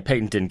 Yeah, and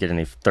Peyton didn't get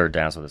any third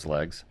downs with his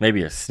legs.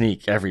 Maybe a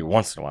sneak every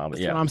once in a while, but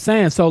That's what I'm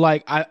saying. So,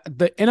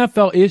 the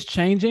NFL is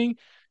changing,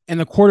 and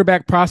the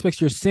quarterback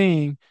prospects you're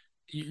seeing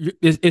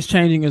is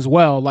changing as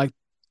well. Like,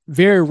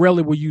 very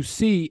rarely will you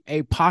see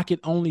a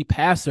pocket-only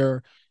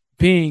passer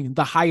being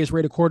the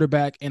highest-rated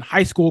quarterback in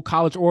high school,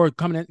 college, or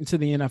coming into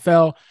the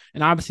NFL.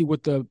 And obviously,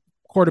 with the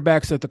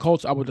quarterbacks that the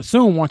Colts, I would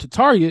assume, want to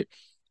target,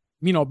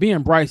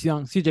 being Bryce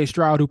Young, CJ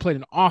Stroud, who played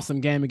an awesome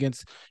game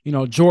against,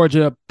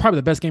 Georgia, probably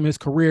the best game of his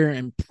career,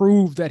 and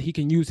proved that he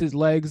can use his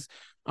legs.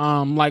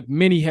 Like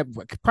many have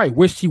probably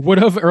wished he would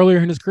have earlier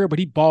in his career, but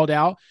he balled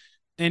out.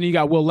 And you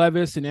got Will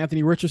Levis and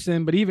Anthony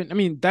Richardson. But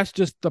that's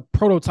just the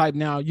prototype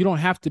now. You don't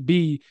have to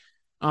be,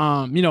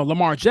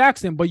 Lamar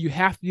Jackson, but you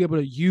have to be able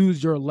to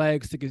use your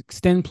legs to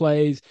extend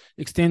plays,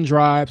 extend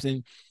drives.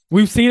 And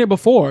we've seen it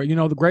before.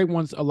 The great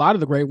ones, a lot of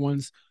the great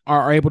ones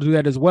are able to do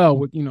that as well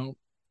with,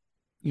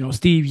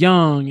 Steve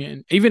Young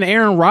and even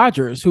Aaron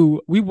Rodgers,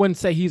 who we wouldn't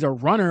say he's a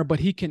runner,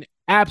 but he can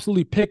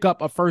absolutely pick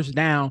up a first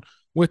down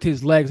with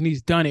his legs. And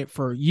he's done it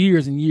for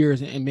years and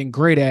years and been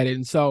great at it.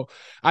 And so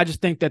I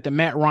just think that the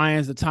Matt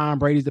Ryans, the Tom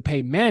Brady's, the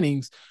Peyton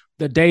Mannings,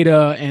 the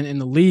data and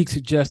the league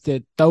suggests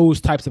that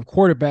those types of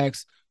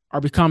quarterbacks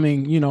are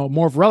becoming,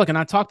 more of a relic. And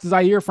I talked to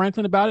Zaire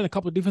Franklin about it and a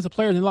couple of defensive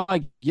players, and they're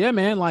like, yeah,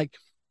 man, like,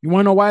 you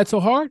want to know why it's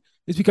so hard?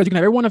 It's because you can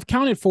have everyone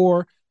accounted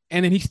for,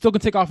 and then he still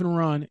can take off and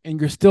run, and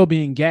you're still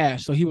being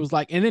gashed. So he was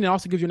like, and then it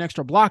also gives you an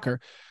extra blocker.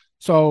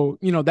 So,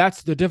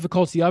 that's the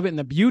difficulty of it and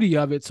the beauty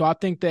of it. So I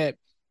think that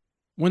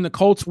when the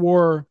Colts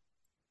were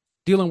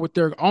dealing with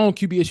their own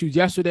QB issues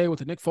yesterday with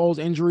the Nick Foles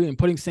injury and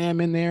putting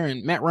Sam in there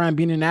and Matt Ryan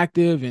being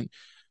inactive and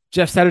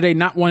Jeff Saturday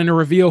not wanting to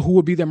reveal who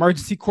would be the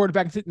emergency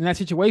quarterback in that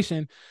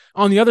situation,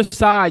 on the other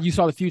side, you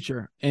saw the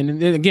future.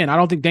 And then again, I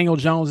don't think Daniel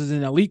Jones is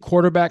an elite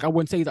quarterback. I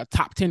wouldn't say he's a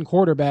top 10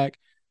 quarterback.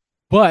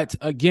 But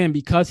again,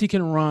 because he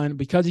can run,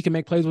 because he can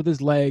make plays with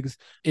his legs,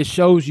 it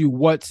shows you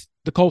what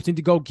the Colts need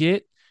to go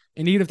get.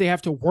 And even if they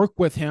have to work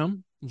with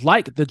him,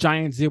 like the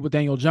Giants did with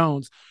Daniel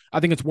Jones,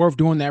 I think it's worth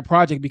doing that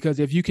project, because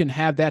if you can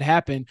have that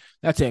happen,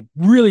 that's a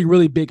really,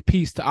 really big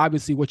piece to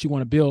obviously what you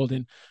want to build.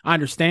 And I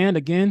understand,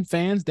 again,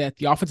 fans, that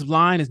the offensive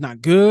line is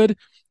not good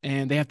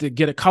and they have to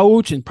get a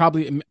coach and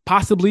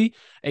possibly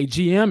a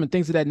GM and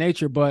things of that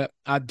nature. But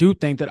I do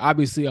think that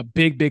obviously a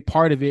big, big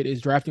part of it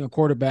is drafting a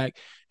quarterback.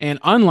 And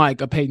unlike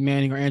a Peyton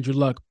Manning or Andrew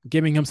Luck,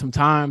 giving him some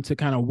time to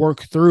kind of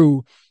work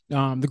through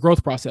the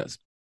growth process.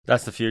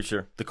 That's the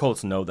future. The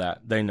Colts know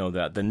that. They know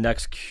that. The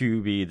next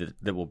QB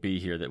that will be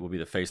here, that will be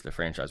the face of the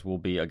franchise, will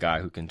be a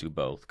guy who can do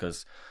both,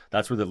 because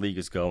that's where the league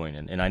is going.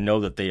 And I know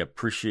that they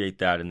appreciate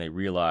that and they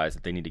realize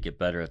that they need to get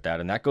better at that.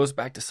 And that goes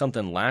back to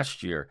something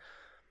last year.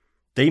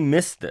 They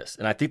missed this,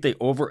 and I think they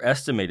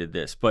overestimated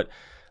this. But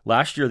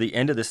last year, the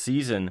end of the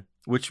season,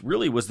 which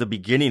really was the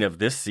beginning of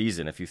this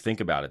season, if you think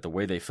about it, the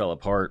way they fell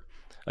apart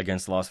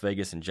against Las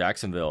Vegas and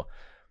Jacksonville,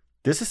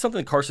 this is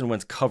something Carson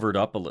Wentz covered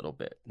up a little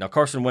bit. Now,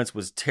 Carson Wentz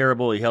was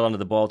terrible. He held onto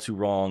the ball too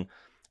long.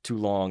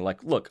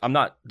 Like, look, I'm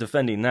not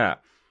defending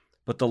that.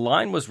 But the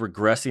line was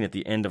regressing at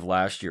the end of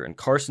last year, and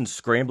Carson's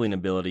scrambling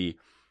ability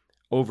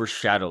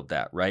overshadowed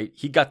that, right?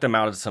 He got them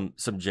out of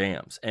some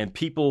jams, and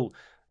people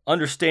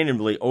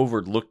understandably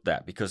overlooked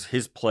that because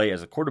his play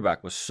as a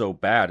quarterback was so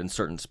bad in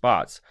certain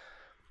spots.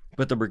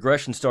 But the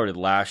regression started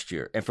last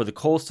year. And for the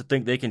Colts to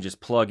think they can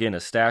just plug in a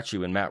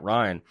statue in Matt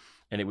Ryan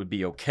and it would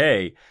be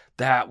okay,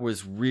 that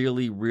was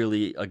really,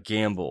 really a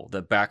gamble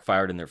that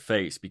backfired in their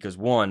face, because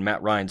one,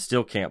 Matt Ryan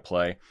still can't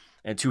play,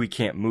 and two, he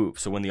can't move.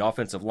 So when the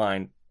offensive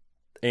line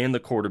and the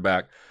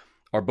quarterback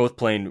are both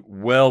playing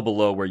well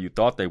below where you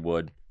thought they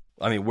would,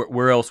 I mean,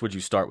 where else would you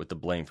start with the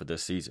blame for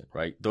this season,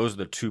 right? Those are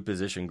the two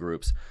position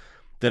groups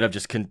that have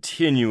just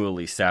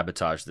continually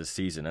sabotaged this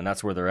season, and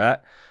that's where they're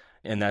at,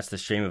 and that's the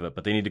shame of it.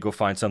 But they need to go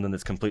find something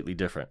that's completely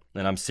different.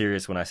 And I'm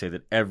serious when I say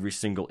that every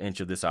single inch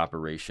of this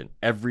operation,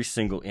 every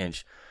single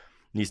inch,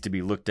 needs to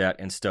be looked at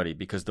and studied,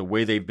 because the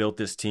way they built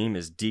this team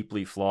is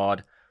deeply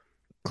flawed.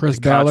 Chris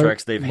The Ballard,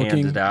 contracts they've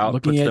handed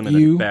out puts them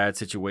in a bad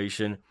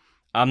situation.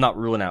 I'm not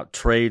ruling out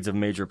trades of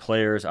major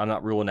players. I'm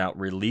not ruling out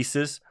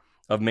releases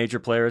of major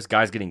players.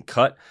 Guys getting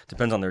cut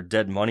depends on their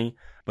dead money,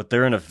 but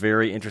they're in a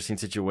very interesting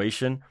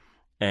situation.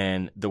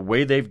 And the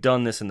way they've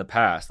done this in the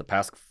past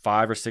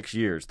 5 or 6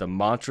 years, the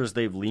mantras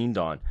they've leaned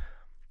on,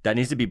 that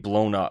needs to be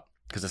blown up,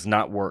 because it's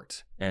not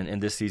worked.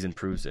 And this season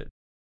proves it.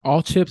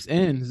 All chips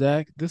in,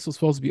 Zach. This was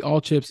supposed to be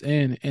all chips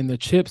in, and the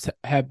chips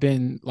have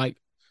been like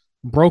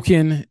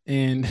broken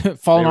and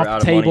falling off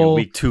the table. In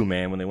week 2,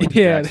 man, when they went to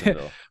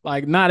Jacksonville.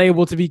 Like not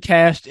able to be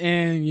cashed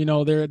in. You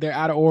know, they're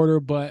out of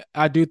order. But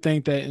I do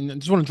think that, and I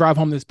just want to drive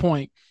home this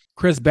point.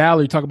 Chris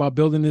Ballard, talk about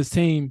building this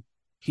team.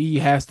 he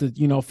has to,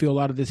 feel a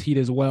lot of this heat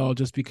as well,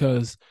 just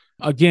because,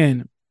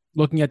 again,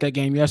 looking at that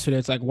game yesterday,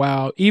 it's like,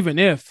 wow, even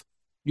if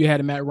you had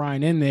a Matt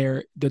Ryan in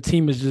there, the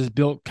team is just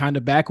built kind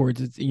of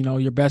backwards. It's,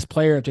 your best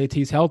player, if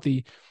JT's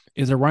healthy,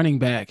 is a running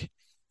back.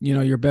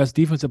 Your best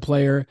defensive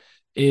player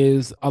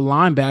is a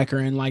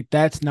linebacker. And like,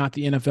 that's not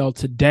the NFL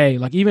today.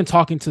 Like, even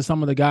talking to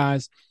some of the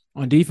guys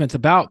on defense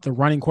about the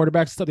running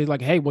quarterback stuff, they're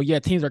like, hey, well, yeah,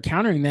 teams are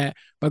countering that,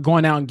 but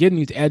going out and getting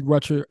these edge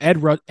rushers.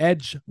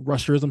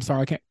 I'm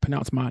sorry, I can't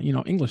pronounce my,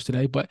 English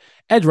today, but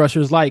edge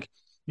rushers like,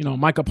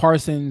 Micah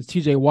Parsons,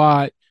 TJ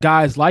Watt,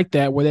 guys like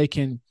that, where they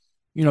can,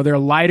 they're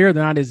lighter,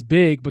 they're not as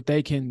big, but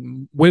they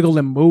can wiggle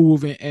and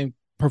move and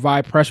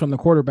provide pressure on the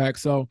quarterback.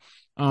 So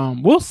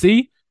we'll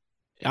see.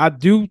 I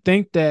do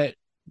think that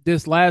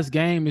this last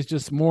game is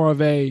just more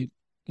of a,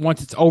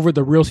 once it's over,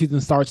 the real season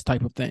starts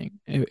type of thing.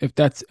 If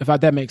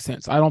that makes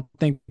sense. I don't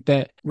think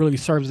that really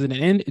serves as an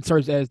end. It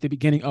serves as the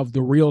beginning of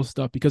the real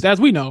stuff, because as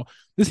we know,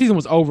 this season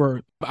was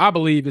over. I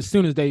believe as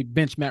soon as they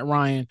benched Matt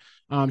Ryan,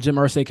 Jim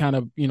Irsay kind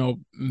of,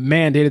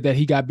 mandated that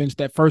he got benched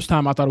that first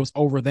time. I thought it was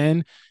over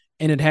then,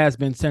 and it has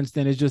been since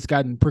then. It's just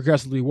gotten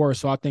progressively worse.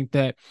 So I think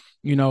that,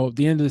 the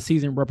end of the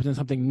season represents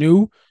something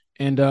new.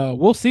 And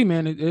we'll see,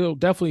 man. It'll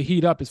definitely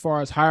heat up as far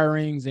as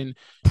hirings and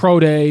pro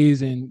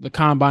days and the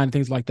combine and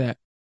things like that.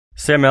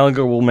 Sam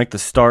Ehlinger will make the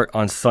start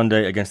on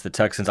Sunday against the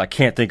Texans. I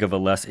can't think of a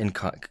less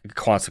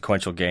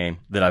inconsequential game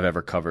that I've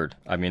ever covered.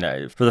 I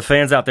mean, for the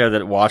fans out there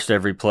that watched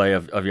every play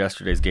of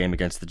yesterday's game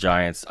against the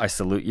Giants, I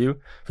salute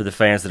you. For the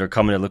fans that are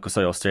coming to Lucas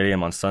Oil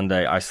Stadium on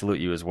Sunday, I salute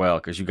you as well,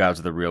 because you guys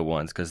are the real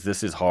ones, because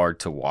this is hard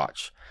to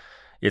watch.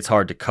 It's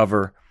hard to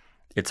cover.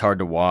 It's hard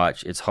to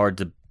watch. It's hard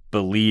to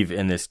believe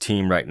in this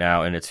team right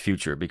now and its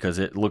future, because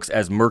it looks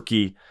as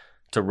murky.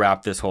 To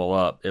wrap this whole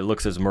up, it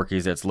looks as murky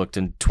as it's looked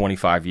in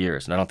 25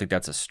 years, and I don't think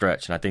that's a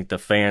stretch. And I think the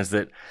fans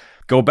that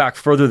go back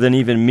further than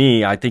even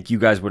me, I think you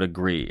guys would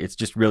agree. It's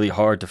just really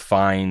hard to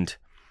find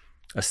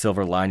a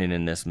silver lining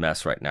in this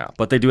mess right now.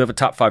 But they do have a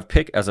top 5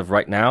 pick as of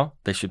right now.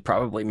 They should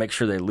probably make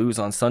sure they lose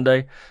on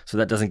Sunday so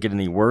that doesn't get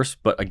any worse.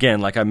 But again,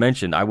 like I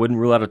mentioned, I wouldn't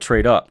rule out a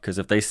trade up, because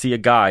if they see a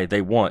guy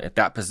they want at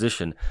that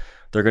position,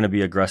 they're going to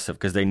be aggressive,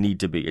 because they need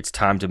to be. It's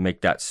time to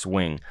make that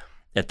swing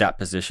at that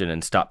position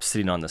and stop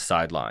sitting on the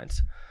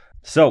sidelines.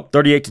 So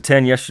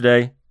 38-10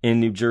 yesterday in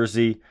New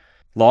Jersey.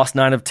 Lost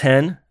 9 of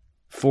 10,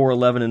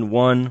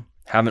 4-11-1.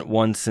 Haven't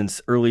won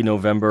since early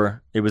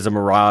November. It was a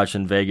mirage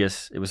in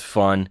Vegas. It was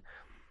fun,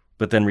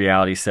 but then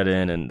reality set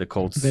in, and the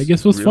Colts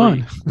Vegas was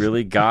fun.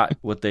 Really got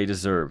what they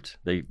deserved.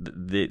 The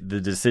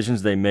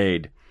decisions they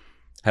made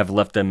have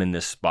left them in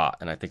this spot,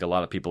 and I think a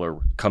lot of people are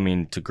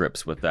coming to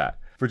grips with that.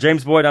 For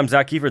James Boyd, I'm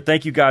Zach Kiefer.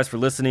 Thank you guys for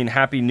listening.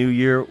 Happy New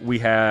Year. We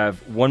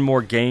have one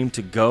more game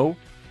to go,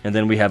 and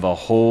then we have a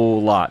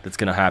whole lot that's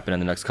going to happen in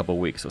the next couple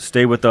of weeks. So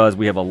stay with us.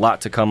 We have a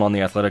lot to come on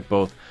The Athletic,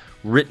 both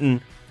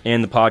written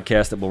and the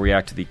podcast that will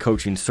react to the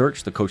coaching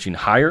search, the coaching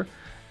hire,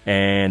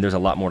 and there's a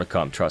lot more to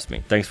come, trust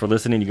me. Thanks for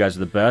listening. You guys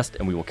are the best,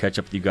 and we will catch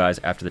up with you guys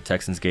after the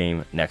Texans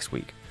game next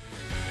week.